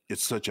ugly,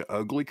 it's such an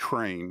ugly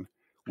crane.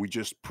 We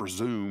just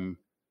presume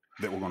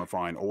that we're going to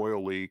find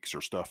oil leaks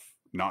or stuff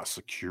not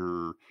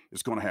secure.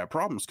 It's going to have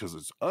problems because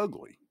it's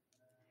ugly.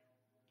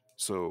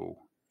 So,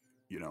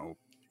 you know,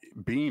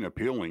 being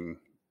appealing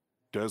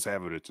does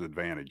have its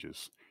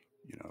advantages.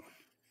 You know,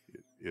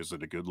 is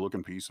it a good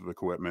looking piece of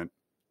equipment?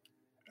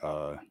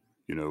 Uh,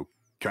 you know,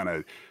 kind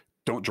of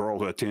don't draw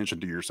the attention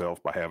to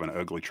yourself by having an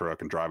ugly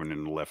truck and driving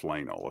in the left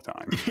lane all the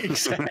time.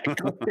 Exactly.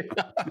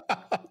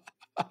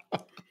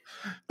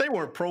 They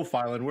weren't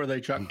profiling, were they,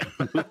 Chuck?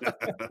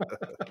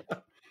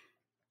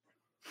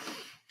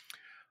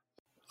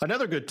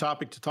 Another good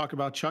topic to talk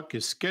about, Chuck,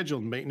 is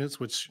scheduled maintenance,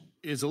 which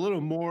is a little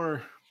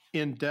more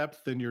in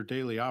depth than your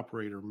daily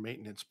operator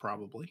maintenance,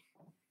 probably.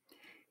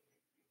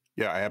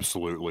 Yeah,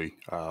 absolutely.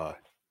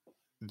 The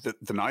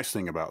nice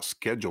thing about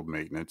scheduled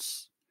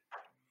maintenance,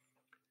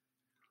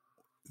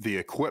 the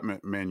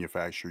equipment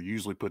manufacturer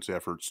usually puts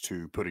efforts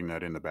to putting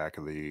that in the back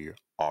of the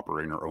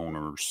operator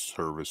owner's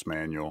service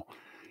manual,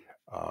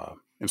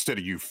 instead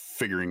of you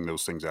figuring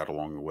those things out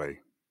along the way.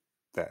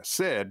 That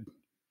said,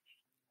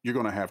 you're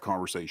going to have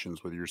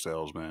conversations with your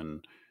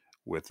salesman,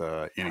 with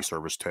any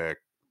service tech,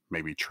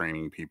 maybe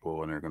training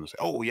people, and they're going to say,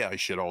 oh, yeah, I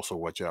should also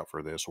watch out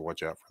for this or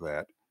watch out for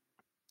that.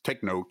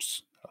 Take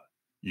notes,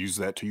 use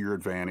that to your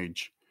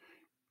advantage,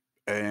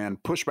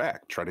 and push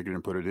back. Try to get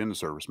him put it in the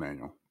service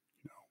manual.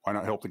 Why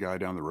not help the guy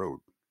down the road?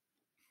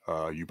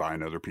 You buy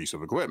another piece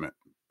of equipment,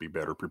 be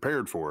better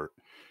prepared for it.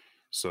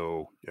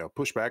 So, yeah,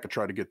 push back and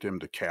try to get them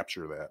to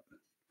capture that.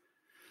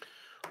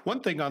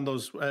 One thing on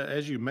those,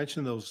 as you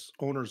mentioned, those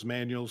owner's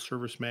manuals,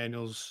 service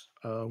manuals,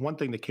 one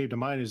thing that came to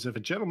mind is if a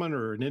gentleman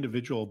or an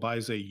individual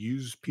buys a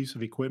used piece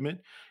of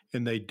equipment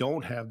and they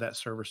don't have that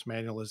service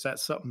manual, is that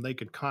something they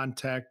could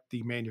contact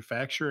the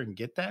manufacturer and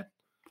get that?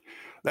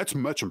 That's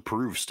much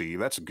improved, Steve.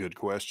 That's a good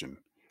question.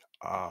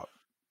 Uh,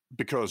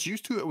 because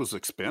used to it was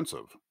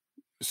expensive.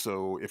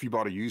 So if you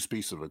bought a used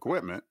piece of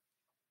equipment,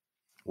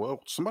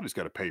 well, somebody's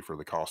got to pay for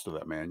the cost of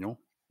that manual.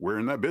 We're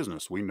in that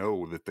business. We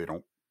know that they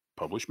don't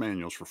publish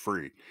manuals for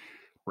free.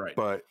 Right.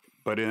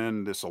 But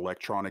in this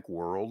electronic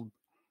world,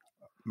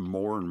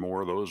 more and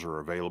more of those are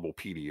available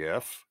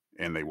PDF,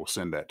 and they will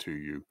send that to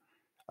you.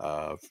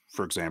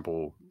 For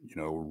example,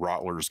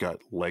 Rottler's got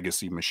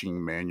legacy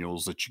machine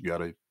manuals that you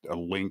got a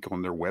link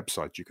on their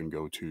website you can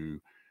go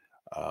to.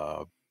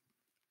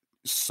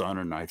 Sun,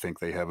 and I think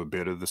they have a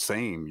bit of the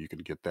same. You can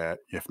get that.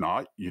 If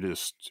not, you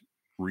just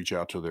reach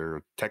out to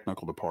their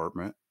technical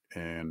department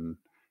and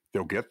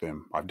they'll get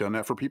them. I've done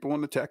that for people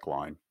in the tech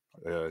line,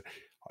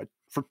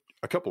 for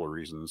a couple of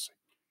reasons.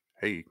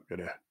 Hey,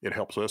 it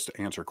helps us to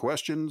answer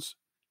questions,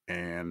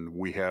 and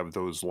we have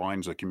those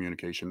lines of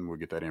communication. We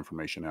get that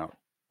information out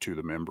to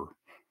the member.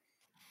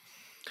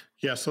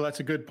 Yeah, so that's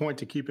a good point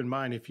to keep in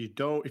mind. If you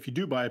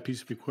do buy a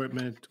piece of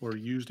equipment or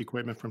used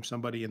equipment from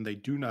somebody and they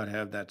do not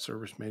have that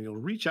service manual,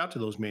 reach out to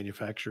those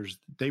manufacturers.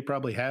 They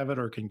probably have it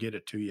or can get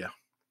it to you.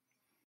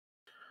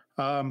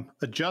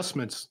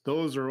 Adjustments,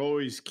 those are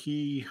always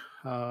key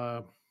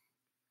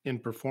in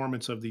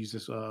performance of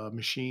these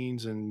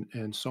machines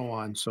and so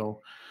on.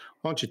 So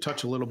why don't you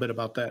touch a little bit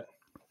about that?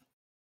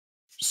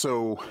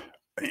 So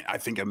I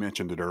think I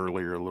mentioned it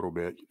earlier a little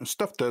bit.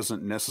 Stuff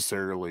doesn't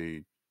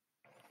necessarily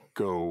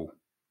go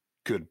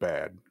good,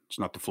 bad. It's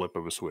not the flip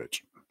of a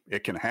switch.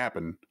 It can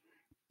happen,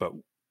 but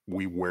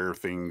we wear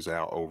things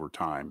out over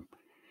time.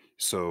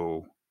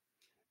 So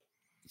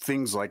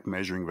things like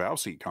measuring valve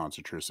seat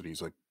concentricity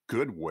is a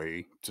good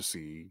way to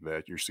see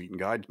that your seat and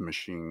guide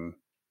machine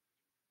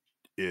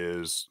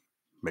is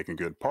making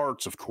good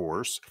parts, of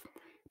course,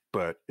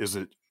 but is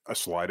it a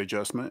slight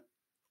adjustment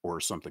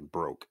or something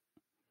broke?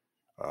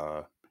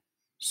 Uh,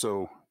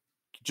 so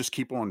just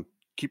keep on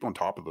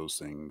top of those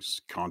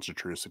things,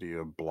 concentricity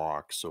of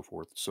blocks, so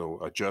forth. So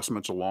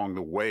adjustments along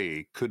the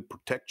way could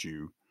protect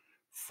you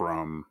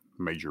from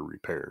major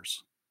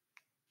repairs.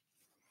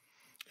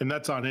 And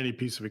that's on any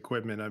piece of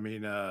equipment. I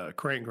mean,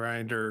 crank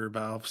grinder,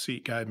 valve,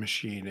 seat guide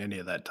machine, any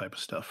of that type of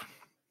stuff.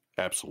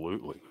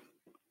 Absolutely.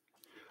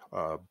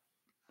 Uh,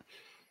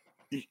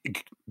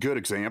 Good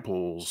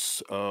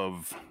examples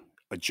of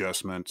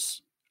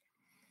adjustments.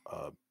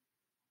 uh,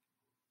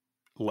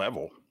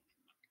 Level.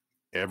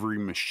 Every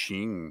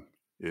machine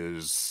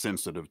is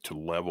sensitive to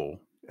level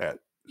at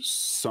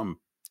some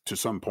to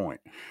some point.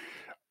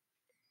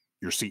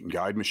 Your seat and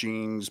guide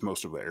machines,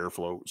 most of the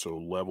airflow, so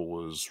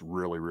level is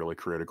really, really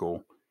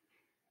critical.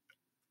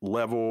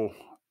 Level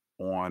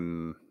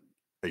on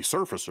a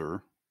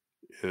surfacer,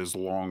 as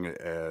long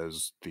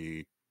as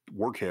the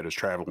workhead is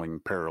traveling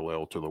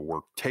parallel to the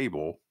work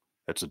table,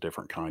 that's a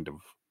different kind of,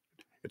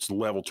 it's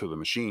level to the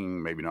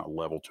machine, maybe not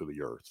level to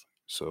the earth.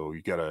 So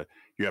you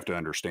have to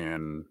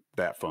understand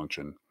that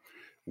function.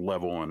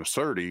 Level on a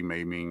SERDI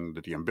may mean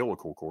that the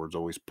umbilical cords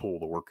always pull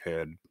the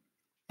workhead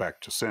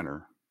back to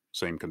center.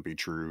 Same can be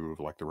true of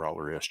like the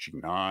Rattler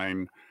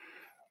SG9.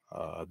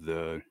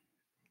 The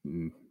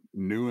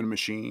Neuen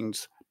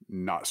machines,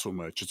 not so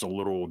much. It's a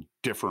little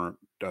different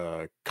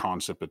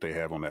concept that they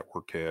have on that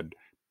workhead,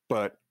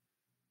 but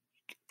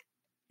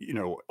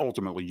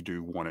ultimately you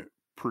do want it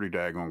pretty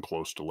daggone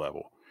close to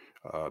level.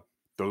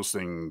 Those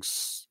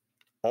things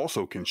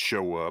also can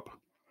show up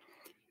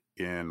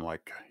in,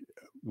 like,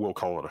 we'll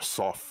call it a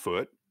soft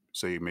foot.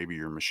 Say maybe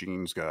your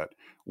machine's got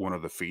one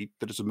of the feet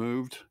that is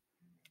moved.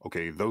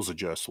 Okay, those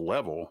adjust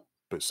level,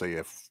 but say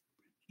if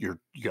you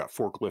got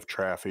forklift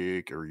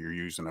traffic or you're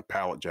using a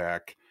pallet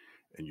jack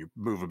and you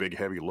move a big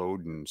heavy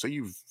load, and say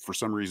for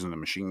some reason the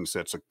machine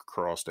sets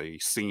across a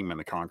seam in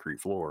the concrete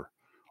floor,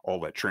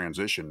 all that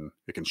transition,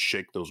 it can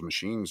shake those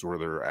machines where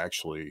they're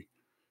actually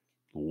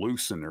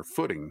loose in their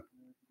footing.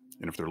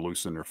 And if they're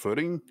loose in their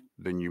footing,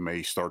 then you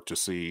may start to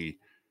see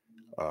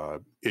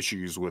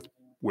issues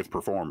with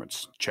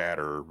performance,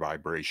 chatter,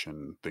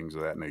 vibration, things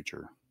of that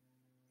nature.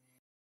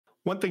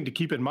 One thing to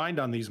keep in mind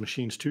on these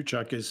machines too,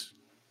 Chuck, is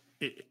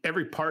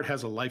every part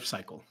has a life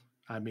cycle.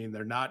 I mean,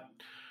 they're not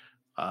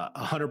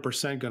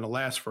 100% going to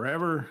last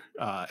forever.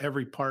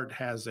 Every part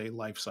has a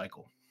life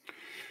cycle.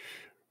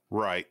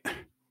 Right.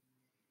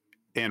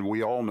 And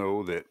we all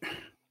know that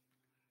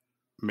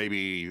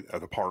maybe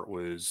the part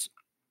was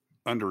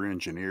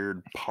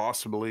under-engineered,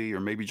 possibly, or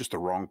maybe just the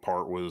wrong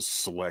part was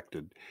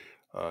selected.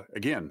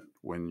 Again,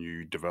 when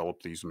you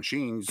develop these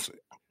machines,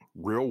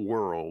 real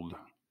world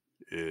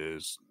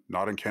is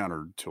not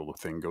encountered till the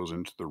thing goes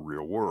into the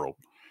real world.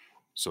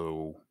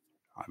 So,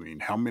 I mean,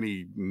 how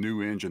many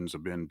new engines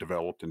have been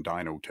developed and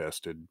dyno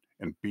tested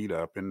and beat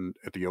up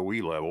at the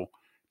OE level?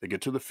 They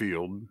get to the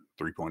field,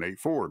 3.8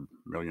 Ford,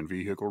 million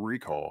vehicle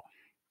recall.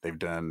 They've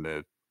done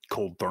the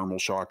cold thermal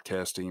shock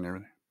testing,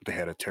 or they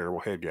had a terrible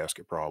head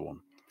gasket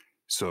problem.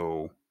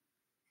 So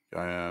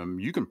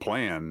you can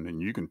plan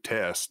and you can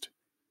test,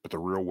 but the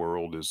real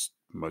world is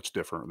much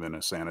different than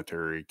a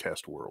sanitary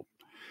test world.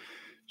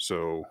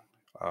 So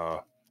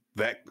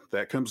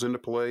that comes into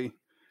play.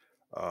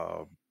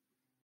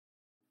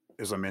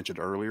 As I mentioned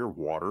earlier,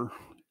 water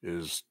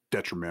is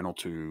detrimental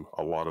to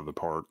a lot of the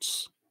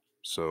parts.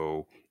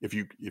 So if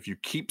you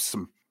keep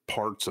some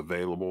parts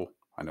available,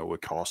 I know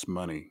it costs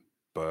money,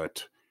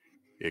 but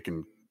it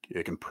can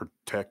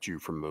protect you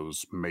from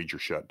those major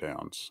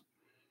shutdowns.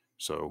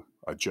 So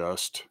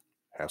adjust,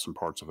 have some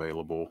parts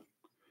available,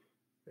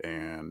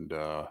 and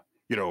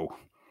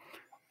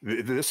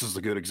this is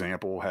a good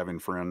example. Having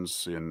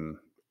friends in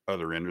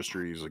other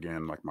industries,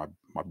 again, like my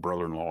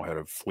brother-in-law had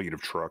a fleet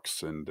of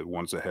trucks, and the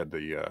ones that had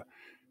the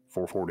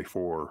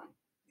 444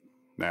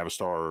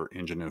 Navistar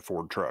engine in a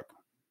Ford truck,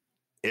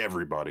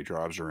 everybody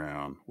drives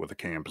around with a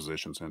cam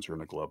position sensor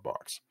in a glove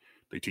box.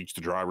 They teach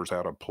the drivers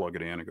how to plug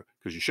it in,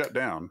 because you shut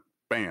down,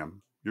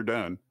 bam, you're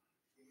done.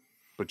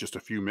 But just a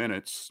few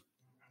minutes,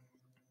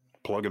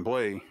 plug and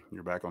play,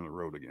 you're back on the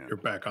road again. You're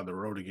back on the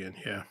road again,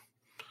 yeah.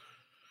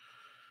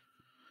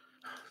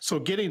 So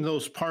getting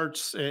those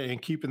parts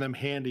and keeping them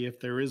handy if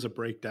there is a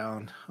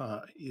breakdown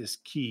is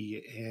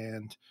key.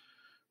 And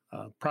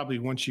probably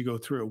once you go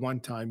through it one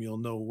time, you'll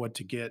know what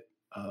to get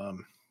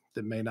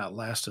that may not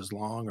last as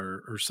long,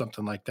 or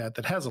something like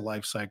that has a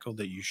life cycle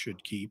that you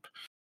should keep.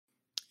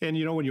 And,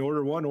 when you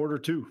order one, order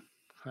two.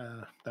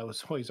 That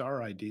was always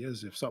our idea,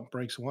 is if something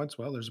breaks once,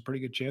 well, there's a pretty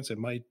good chance it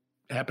might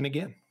happen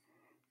again.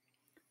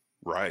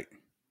 Right.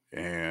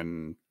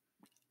 And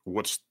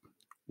what's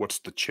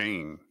the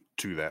chain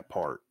to that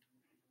part?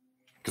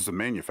 Because the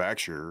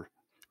manufacturer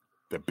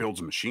that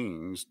builds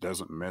machines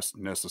doesn't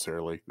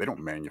necessarily, they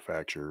don't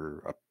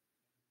manufacture a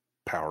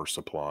power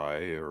supply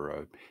or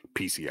a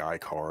PCI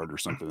card or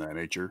something of that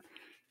nature.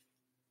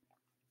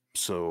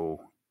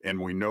 So, and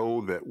we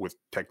know that with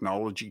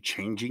technology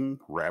changing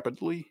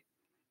rapidly,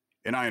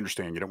 and I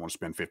understand you don't want to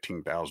spend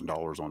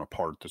 $15,000 on a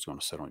part that's going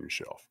to sit on your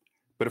shelf,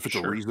 but if it's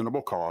a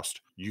reasonable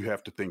cost, you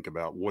have to think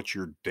about what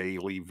your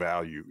daily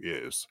value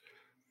is.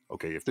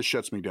 okay, if this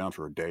shuts me down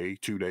for a day,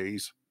 2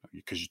 days,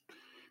 because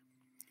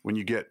when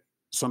you get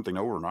something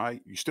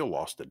overnight, you still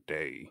lost a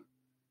day.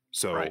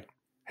 So, Right.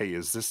 hey,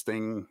 is this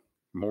thing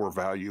more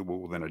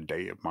valuable than a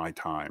day of my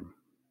time,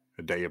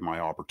 a day of my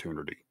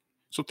opportunity?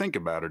 So think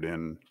about it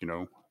in,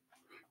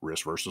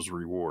 risk versus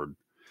reward.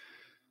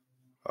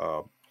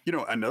 Uh,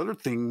 another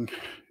thing,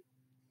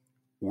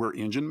 we're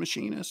engine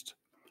machinists,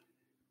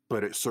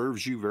 but it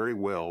serves you very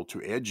well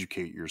to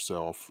educate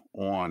yourself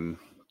on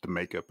the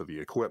makeup of the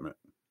equipment.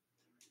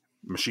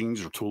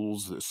 Machines are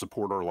tools that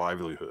support our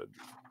livelihood.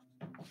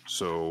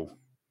 So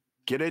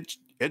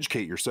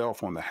educate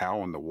yourself on the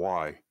how and the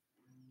why.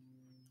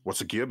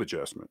 What's a gib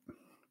adjustment?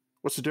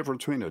 What's the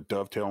difference between a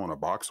dovetail and a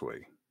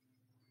boxway?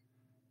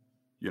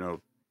 You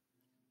know,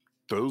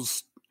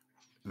 those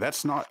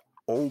that's not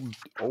old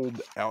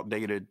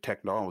outdated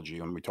technology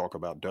when we talk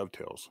about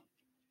dovetails.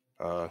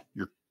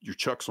 Your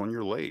chucks on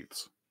your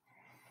lathes,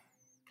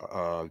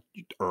 uh,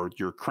 or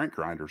your crank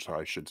grinders,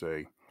 I should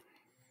say,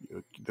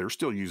 they're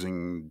still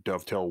using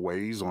dovetail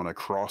ways on a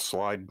cross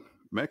slide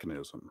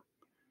mechanism.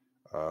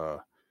 Uh,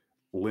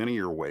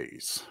 Linear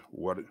ways.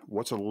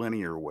 What's a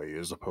linear way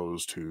as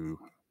opposed to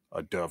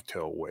a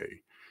dovetail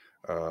way?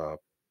 Uh,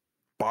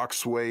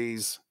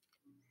 Boxways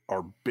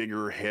are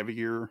bigger,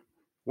 heavier.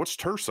 What's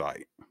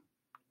tersite?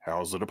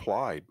 How is it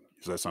applied?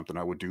 Is that something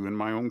I would do in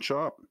my own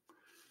shop?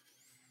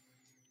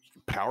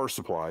 Power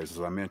supplies,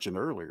 as I mentioned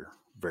earlier,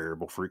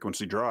 variable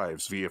frequency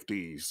drives,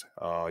 VFDs.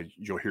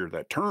 You'll hear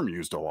that term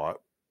used a lot,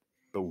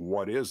 but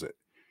what is it?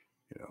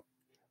 You know,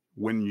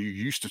 when you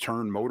used to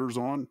turn motors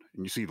on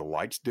and you see the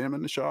lights dim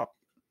in the shop,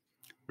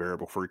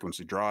 variable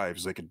frequency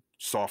drives, they could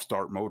soft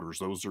start motors.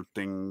 Those are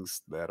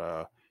things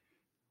that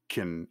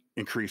can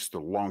increase the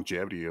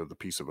longevity of the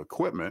piece of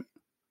equipment,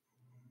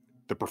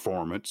 the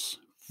performance,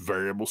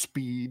 variable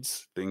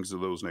speeds, things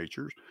of those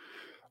natures.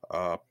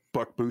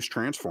 Buck boost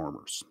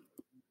transformers,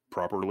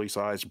 properly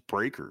sized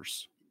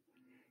breakers.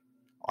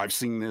 I've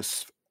seen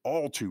this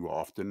all too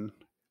often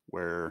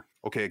where,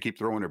 okay, I keep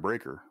throwing a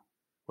breaker.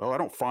 Well, I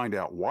don't find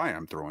out why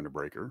I'm throwing a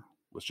breaker.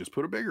 Let's just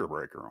put a bigger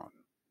breaker on,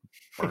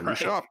 burn your Right.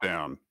 shop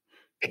down.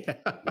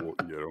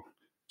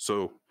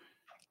 So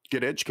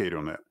get educated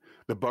on that.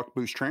 The buck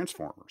boost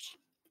transformers,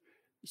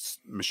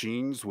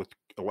 machines with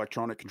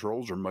electronic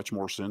controls are much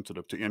more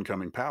sensitive to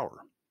incoming power.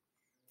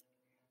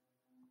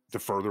 The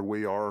further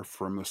we are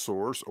from the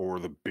source or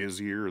the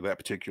busier that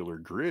particular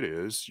grid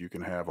is, you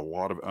can have a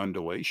lot of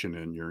undulation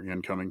in your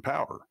incoming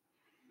power.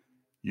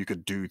 You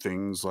could do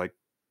things like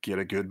get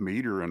a good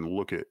meter and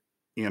look at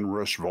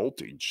inrush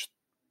voltage,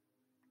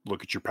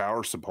 look at your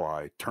power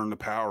supply, turn the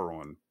power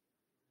on.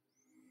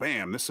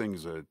 Bam, this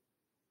thing's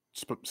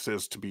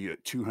says to be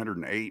at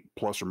 208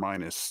 plus or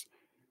minus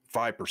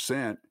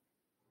 5%,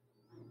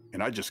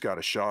 and I just got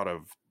a shot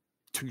of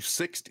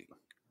 260.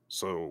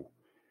 So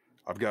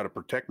I've got to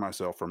protect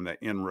myself from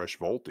that inrush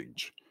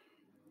voltage.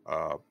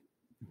 Uh,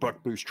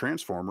 Buck boost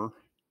transformer,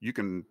 you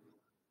can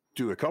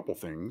do a couple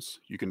things.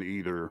 You can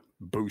either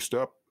boost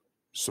up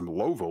some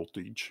low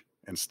voltage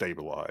and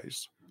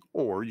stabilize,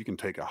 or you can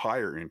take a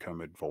higher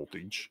incoming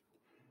voltage,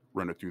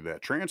 run it through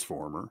that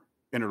transformer,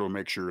 and it'll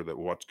make sure that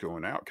what's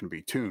going out can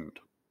be tuned.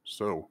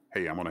 So,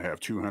 hey, I'm going to have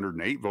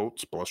 208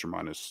 volts plus or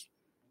minus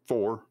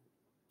 4,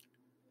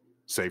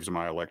 saves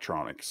my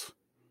electronics.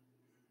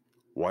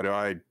 Why do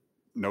I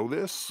know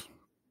this?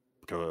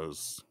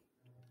 Because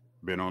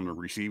been on the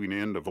receiving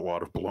end of a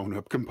lot of blown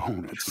up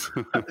components.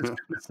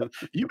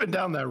 You've been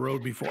down that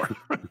road before.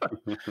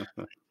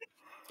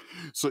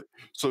 so,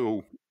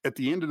 so at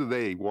the end of the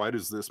day, why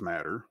does this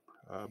matter?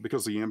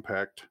 Because the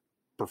impact,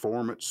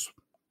 performance,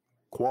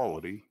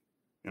 quality,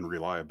 and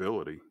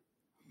reliability.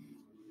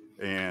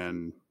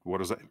 And what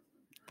does that?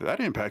 That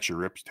impacts your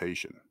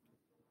reputation.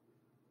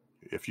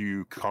 If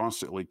you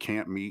constantly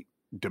can't meet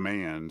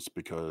demands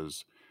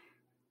because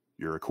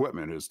your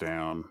equipment is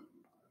down,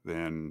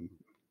 then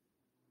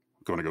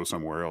going to go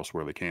somewhere else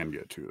where they can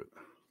get to it.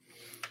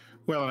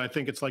 Well, and I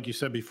think it's like you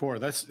said before,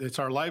 it's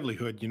our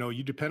livelihood.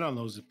 You depend on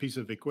those pieces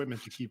of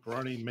equipment to keep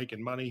running,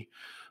 making money,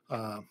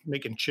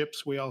 making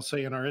chips, we all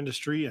say in our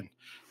industry. And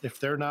if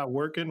they're not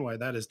working, why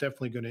that is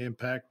definitely going to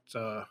impact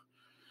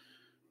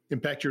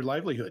your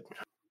livelihood.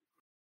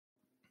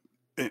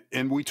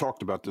 And we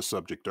talked about this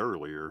subject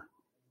earlier,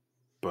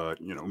 but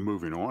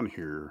moving on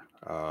here,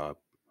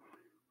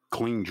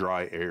 clean,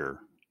 dry air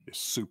is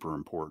super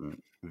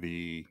important.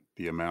 The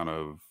amount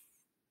of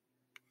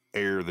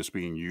air that's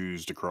being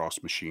used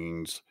across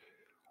machines,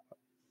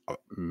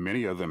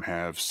 many of them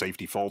have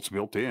safety faults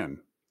built in.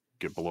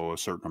 Get below a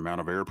certain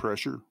amount of air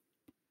pressure,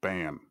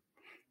 bam,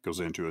 goes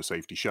into a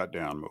safety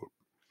shutdown mode.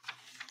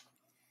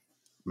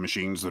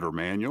 Machines that are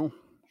manual,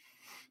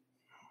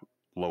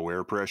 low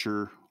air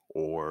pressure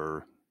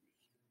or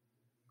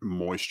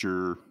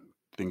moisture,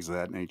 things of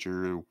that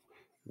nature,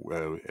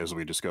 as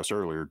we discussed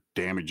earlier,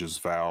 damages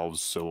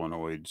valves,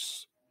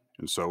 solenoids,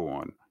 and so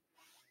on.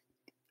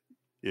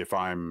 If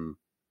I'm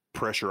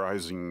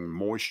pressurizing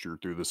moisture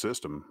through the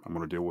system, I'm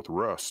going to deal with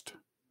rust.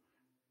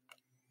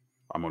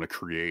 I'm going to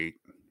create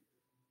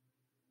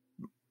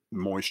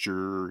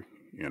moisture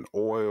in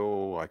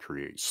oil. I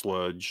create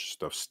sludge.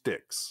 Stuff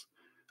sticks.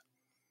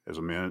 As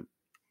I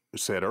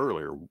said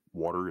earlier,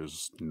 water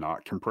is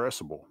not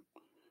compressible,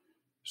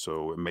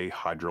 so it may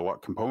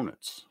hydrolock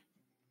components.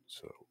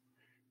 So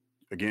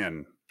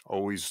again,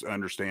 always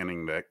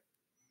understanding that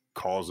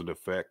cause and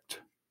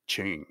effect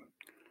chain.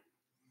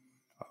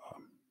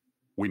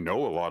 We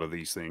know a lot of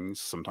these things.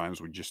 Sometimes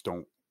we just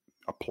don't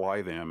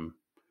apply them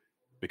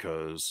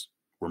because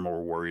we're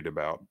more worried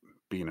about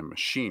being a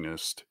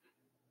machinist,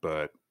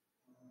 but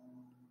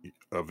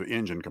of the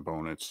engine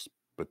components.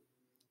 But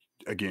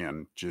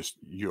again, just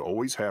you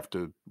always have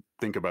to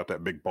think about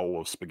that big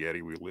bowl of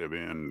spaghetti we live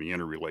in, the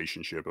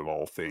interrelationship of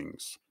all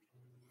things.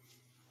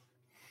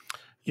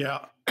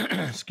 Yeah.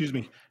 Excuse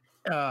me.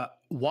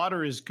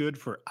 Water is good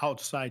for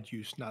outside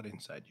use, not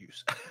inside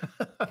use.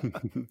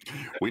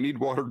 We need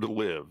water to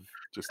live,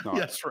 just not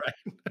That's right.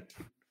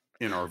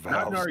 in our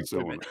Not in valves our and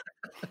equipment.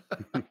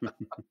 cylinders.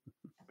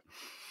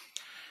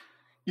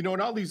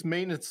 And all these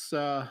maintenance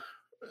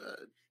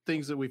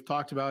things that we've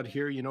talked about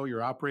here,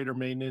 your operator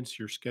maintenance,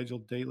 your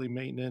scheduled daily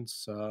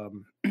maintenance,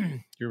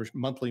 your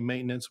monthly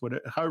maintenance,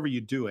 whatever, however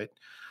you do it,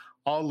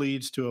 all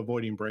leads to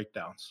avoiding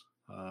breakdowns.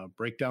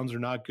 Breakdowns are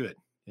not good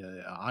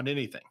on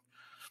anything,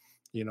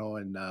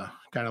 and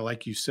kind of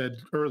like you said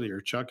earlier,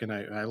 Chuck, and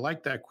I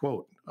like that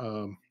quote.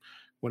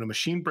 When a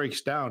machine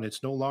breaks down,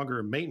 it's no longer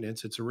a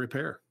maintenance, it's a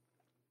repair.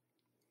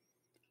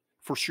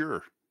 For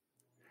sure.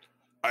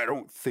 I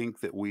don't think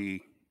that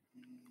we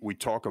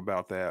talk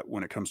about that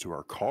when it comes to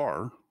our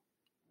car.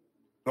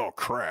 Oh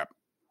crap,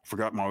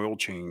 forgot my oil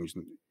change.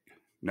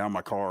 Now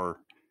my car,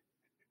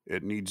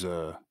 it needs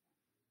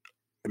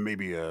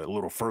maybe a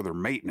little further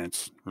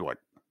maintenance. We're like,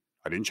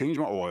 I didn't change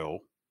my oil.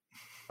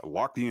 I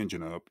locked the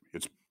engine up.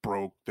 It's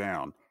broke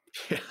down.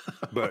 Yeah.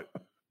 But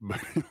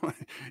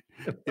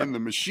in the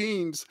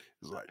machines,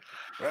 it's like,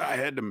 I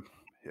had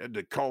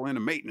to call in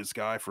a maintenance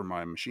guy for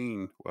my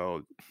machine.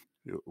 Well,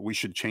 we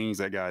should change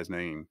that guy's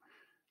name.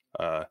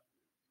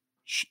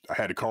 I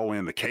had to call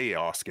in the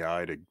chaos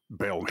guy to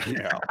bail me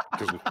out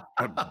because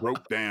I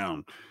broke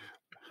down.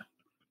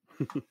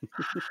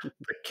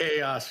 The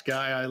chaos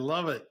guy, I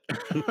love it.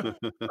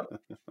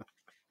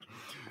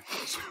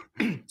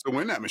 So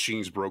when that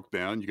machine's broke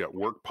down, you got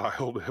work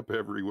piled up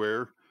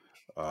everywhere.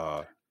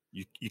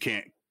 You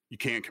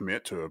can't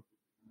commit to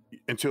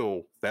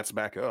until that's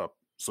back up.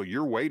 So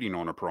you're waiting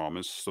on a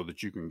promise so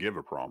that you can give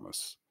a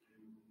promise.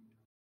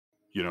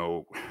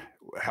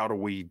 How do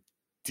we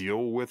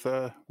deal with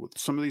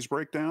some of these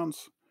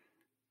breakdowns?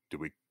 Do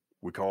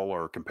we call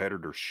our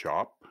competitor's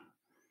shop?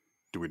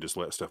 Do we just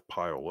let stuff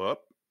pile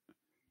up?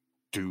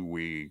 Do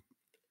we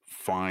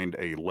find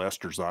a less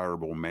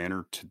desirable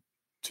manner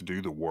to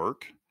do the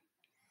work?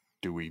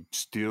 Do we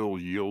still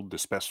yield the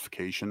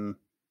specification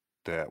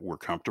that we're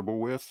comfortable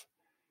with?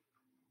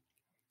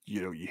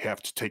 You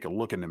have to take a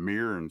look in the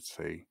mirror and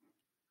say,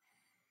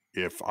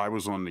 if I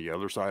was on the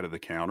other side of the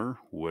counter,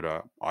 would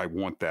I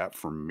want that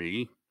for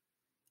me?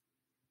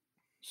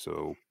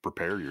 So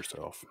prepare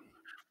yourself.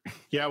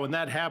 Yeah, when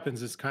that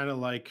happens, it's kind of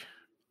like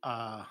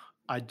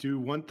I do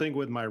one thing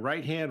with my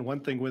right hand, one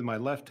thing with my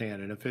left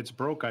hand. And if it's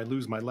broke, I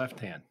lose my left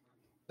hand.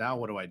 Now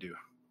what do I do?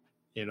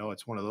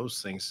 It's one of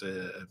those things.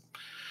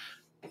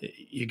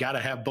 You got to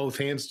have both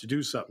hands to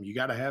do something. You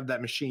got to have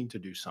that machine to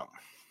do something.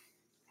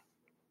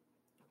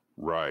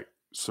 Right.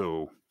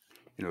 So,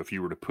 if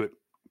you were to put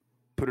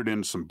it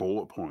in some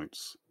bullet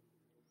points,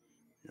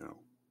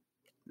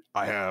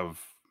 I have,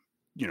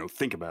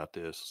 think about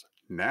this.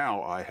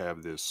 Now I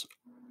have this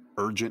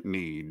urgent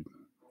need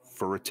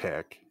for a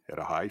tech at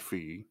a high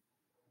fee.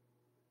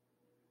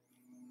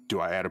 Do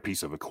I add a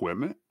piece of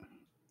equipment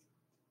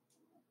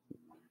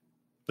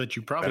that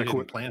you probably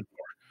didn't plan for?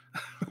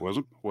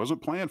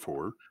 wasn't planned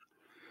for.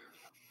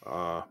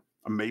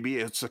 Maybe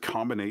it's a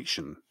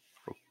combination.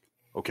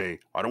 Okay,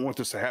 I don't want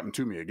this to happen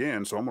to me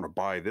again, so I'm going to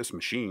buy this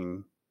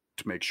machine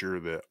to make sure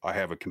that I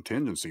have a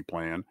contingency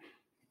plan.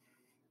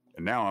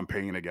 And now I'm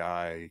paying a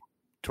guy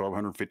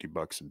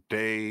 $1,250 a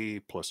day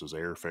plus his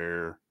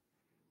airfare,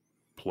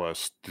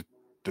 plus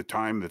the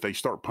time that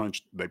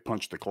they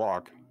punch the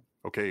clock.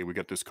 Okay, we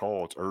got this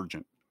call, it's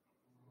urgent.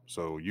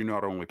 So you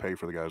not only pay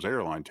for the guy's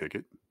airline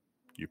ticket,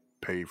 you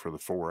pay for the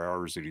 4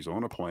 hours that he's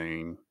on a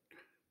plane,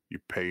 you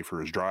pay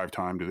for his drive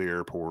time to the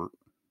airport.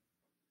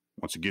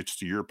 Once it gets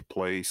to your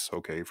place,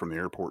 okay, from the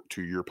airport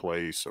to your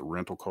place, a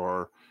rental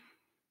car,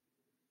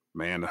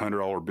 man, the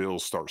 $100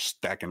 bills start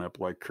stacking up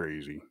like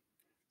crazy.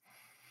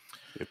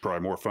 It's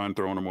probably more fun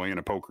throwing them away in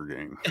a poker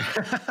game.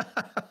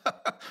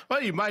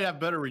 Well, you might have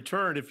better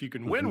return if you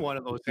can win one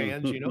of those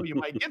hands. You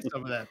might get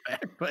some of that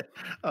back. But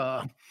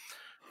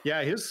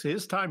yeah,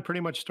 his time pretty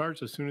much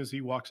starts as soon as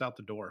he walks out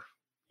the door.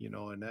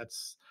 And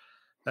that's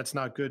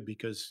not good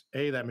because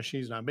A, that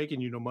machine's not making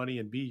you no money,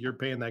 and B, you're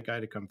paying that guy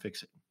to come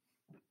fix it.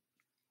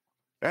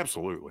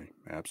 Absolutely.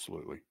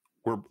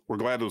 We're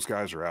glad those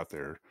guys are out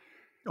there.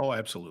 Oh,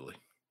 absolutely.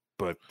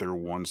 But they're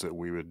ones that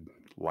we would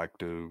like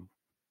to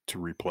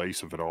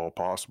replace if at all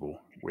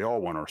possible. We all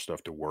want our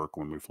stuff to work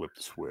when we flip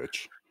the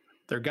switch.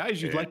 They're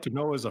guys you'd like to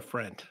know as a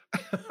friend.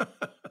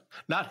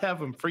 Not have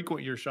them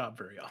frequent your shop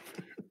very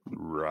often.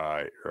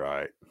 Right.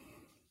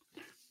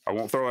 I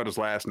won't throw out his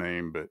last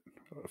name, but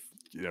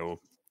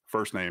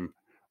first name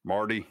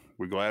Marty.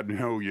 We're glad to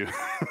know you.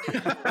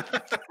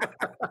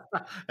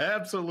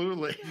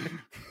 Absolutely.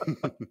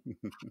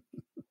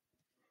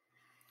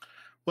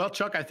 Well,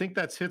 Chuck, I think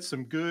that's hit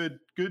some good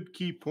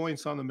key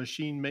points on the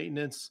machine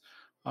maintenance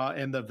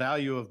and the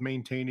value of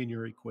maintaining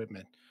your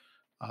equipment.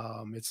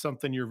 It's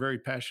something you're very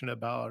passionate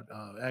about.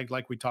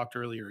 Like we talked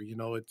earlier,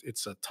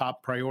 it's a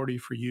top priority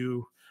for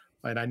you.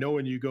 And I know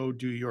when you go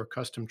do your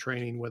custom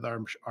training with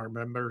our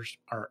members,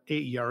 our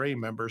AERA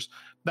members,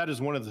 that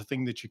is one of the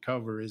things that you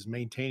cover is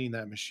maintaining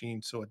that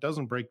machine so it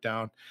doesn't break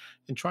down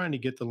and trying to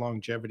get the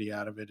longevity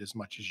out of it as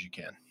much as you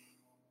can.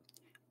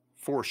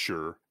 For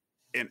sure.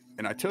 And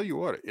I tell you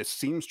what, it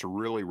seems to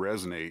really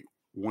resonate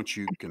once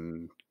you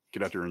can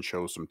get out there and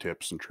show some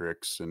tips and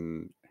tricks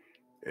and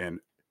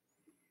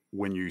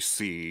when you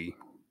see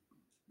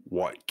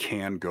what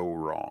can go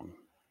wrong.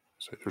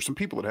 So there's some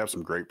people that have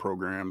some great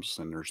programs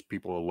and there's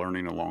people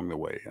learning along the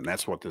way. And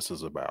that's what this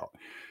is about.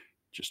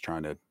 Just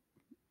trying to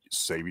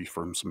save you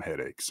from some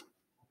headaches.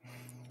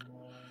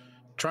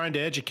 Trying to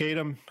educate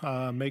them,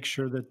 make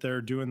sure that they're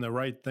doing the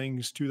right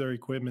things to their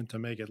equipment to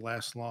make it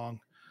last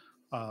long.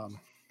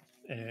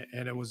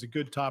 And it was a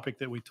good topic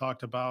that we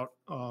talked about.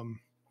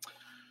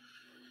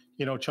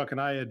 Chuck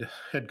and I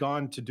had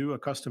gone to do a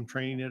custom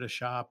training at a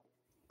shop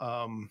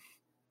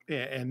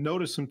and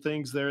noticed some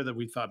things there that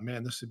we thought,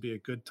 man, this would be a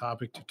good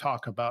topic to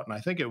talk about. And I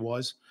think it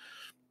was.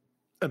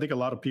 I think a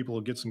lot of people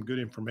will get some good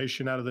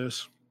information out of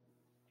this.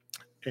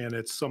 And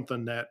it's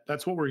something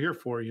that's what we're here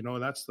for.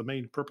 That's the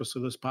main purpose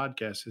of this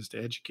podcast is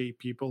to educate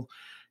people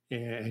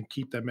and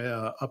keep them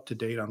up to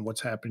date on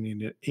what's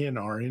happening in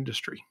our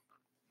industry.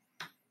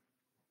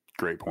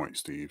 Great point,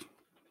 Steve.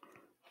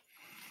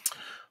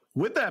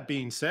 With that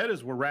being said,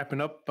 as we're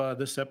wrapping up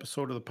this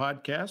episode of the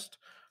podcast,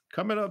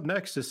 coming up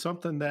next is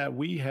something that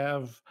we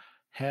have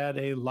had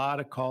a lot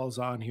of calls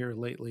on here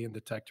lately in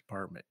the tech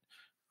department.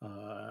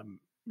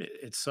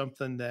 It's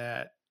something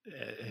that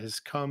has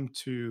come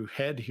to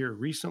head here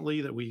recently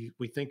that we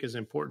think is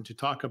important to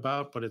talk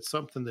about, but it's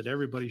something that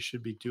everybody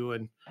should be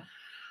doing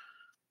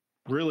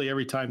really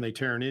every time they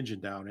tear an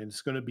engine down. And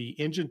it's going to be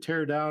engine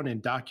tear down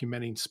and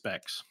documenting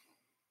specs.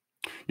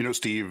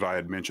 Steve, I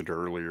had mentioned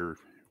earlier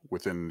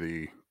within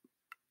the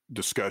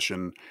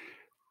discussion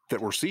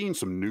that we're seeing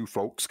some new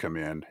folks come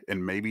in,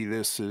 and maybe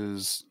this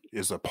is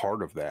a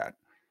part of that.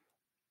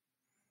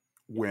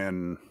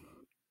 When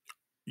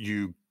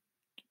you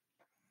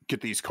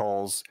get these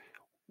calls,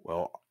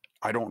 well,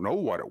 I don't know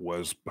what it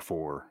was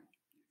before.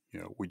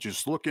 We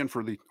just look in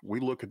we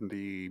look in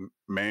the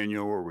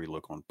manual or we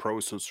look on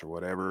Process or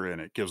whatever, and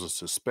it gives us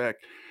a spec.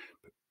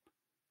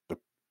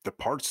 The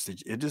parts,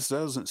 it just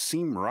doesn't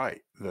seem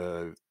right.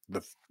 The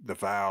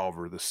valve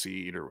or the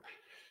seat or,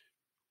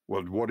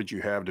 well, what did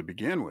you have to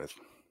begin with?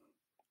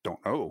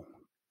 Don't know.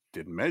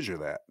 Didn't measure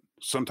that.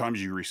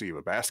 Sometimes you receive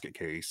a basket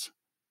case.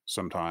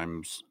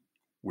 Sometimes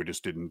we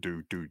just didn't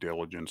do due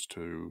diligence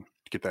to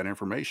get that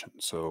information.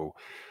 So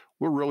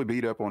we'll really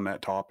beat up on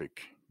that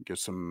topic, get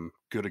some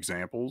good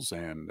examples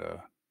and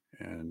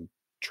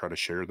try to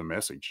share the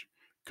message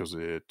because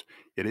it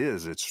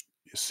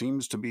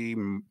seems to be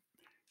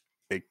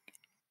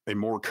a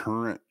more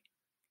current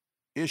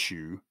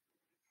issue,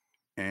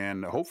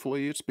 and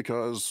hopefully it's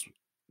because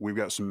we've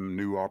got some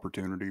new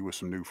opportunity with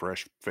some new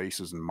fresh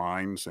faces and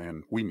minds,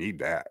 and we need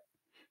that.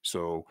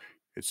 So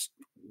it's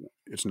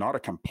not a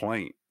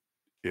complaint.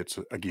 It's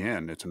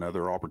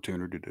another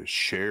opportunity to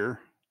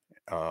share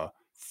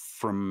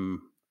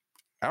from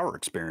our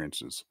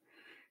experiences.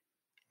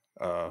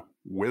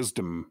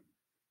 Wisdom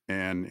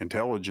and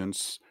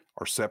intelligence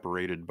are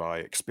separated by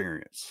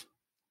experience.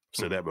 I've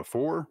said that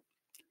before.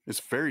 It's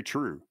very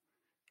true.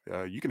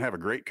 You can have a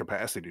great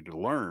capacity to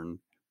learn,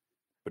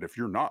 but if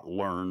you're not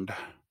learned,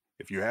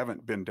 if you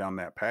haven't been down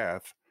that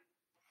path,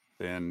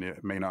 then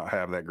it may not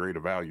have that great a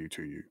value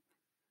to you.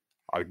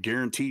 I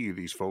guarantee you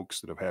these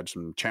folks that have had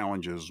some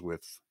challenges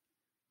with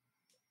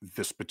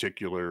this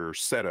particular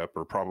setup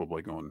are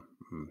probably going,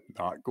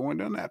 not going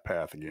down that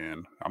path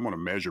again. I'm going to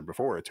measure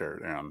before I tear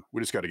it down.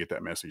 We just got to get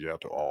that message out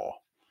to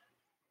all.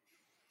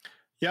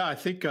 Yeah, I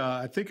think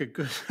a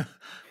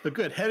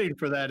good heading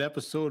for that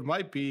episode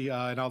might be,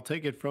 and I'll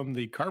take it from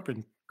the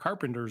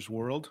carpenter's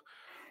world: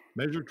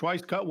 measure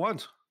twice, cut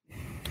once.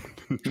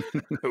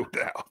 No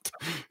doubt.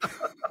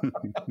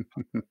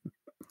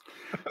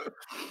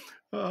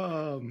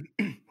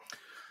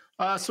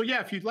 So yeah,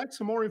 if you'd like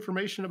some more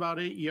information about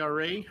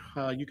AERA,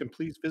 you can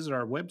please visit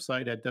our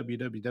website at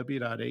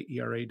www.aera.org.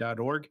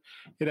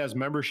 It has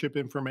membership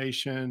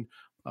information,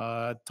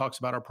 talks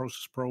about our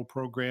Process Pro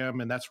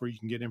program, and that's where you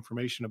can get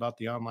information about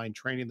the online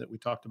training that we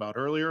talked about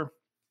earlier.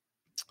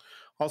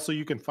 Also,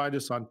 you can find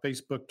us on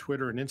Facebook,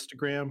 Twitter, and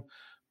Instagram.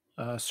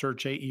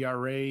 Search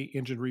AERA,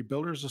 Engine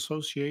Rebuilders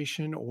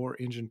Association, or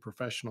Engine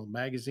Professional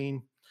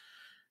Magazine.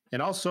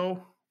 And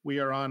also, we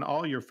are on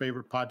all your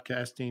favorite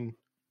podcast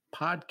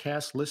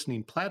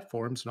listening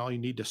platforms, and all you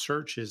need to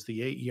search is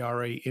the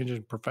AERA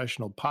Engine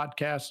Professional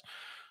Podcast.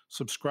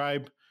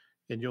 Subscribe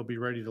and you'll be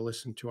ready to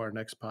listen to our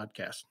next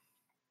podcast.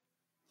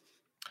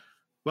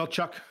 Well,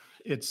 Chuck,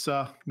 it's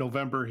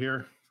November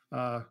here.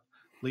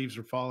 Leaves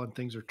are falling,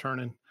 things are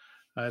turning.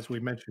 As we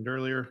mentioned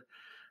earlier,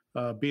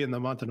 being the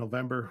month of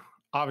November,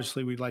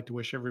 obviously we'd like to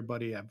wish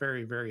everybody a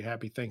very, very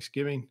happy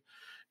Thanksgiving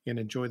and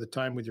enjoy the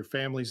time with your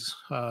families.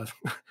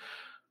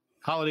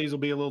 Holidays will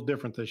be a little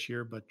different this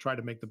year, but try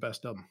to make the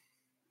best of them.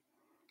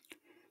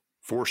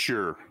 For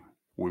sure.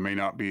 We may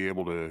not be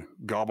able to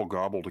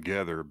gobble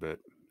together, but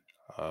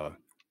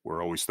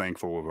we're always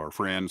thankful of our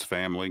friends,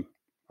 family,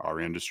 our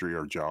industry,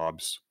 our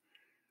jobs.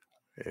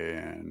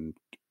 And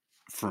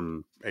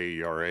from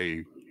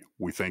AERA,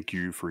 we thank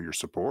you for your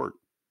support.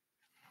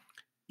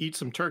 Eat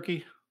some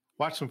turkey,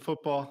 watch some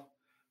football,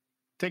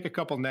 take a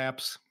couple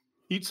naps,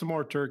 eat some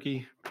more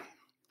turkey.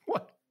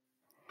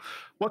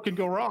 What could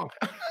go wrong?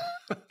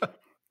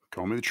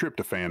 Call me the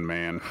tryptophan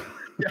man.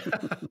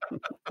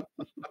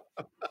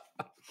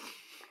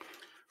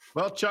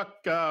 Well,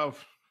 Chuck,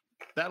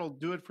 that'll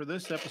do it for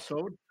this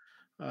episode.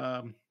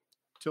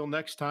 Till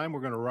next time, we're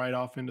going to ride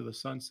off into the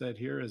sunset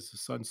here as the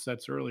sun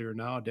sets earlier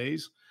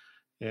nowadays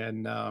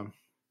and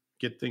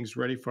get things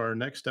ready for our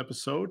next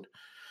episode.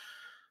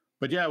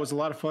 But yeah, it was a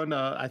lot of fun.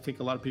 I think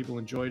a lot of people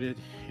enjoyed it,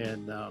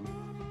 and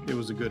it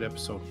was a good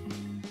episode.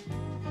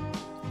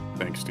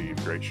 Thanks, Steve.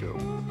 Great show.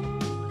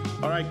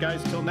 All right,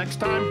 guys, till next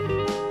time,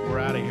 we're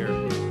out of here.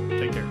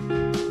 Take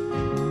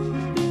care.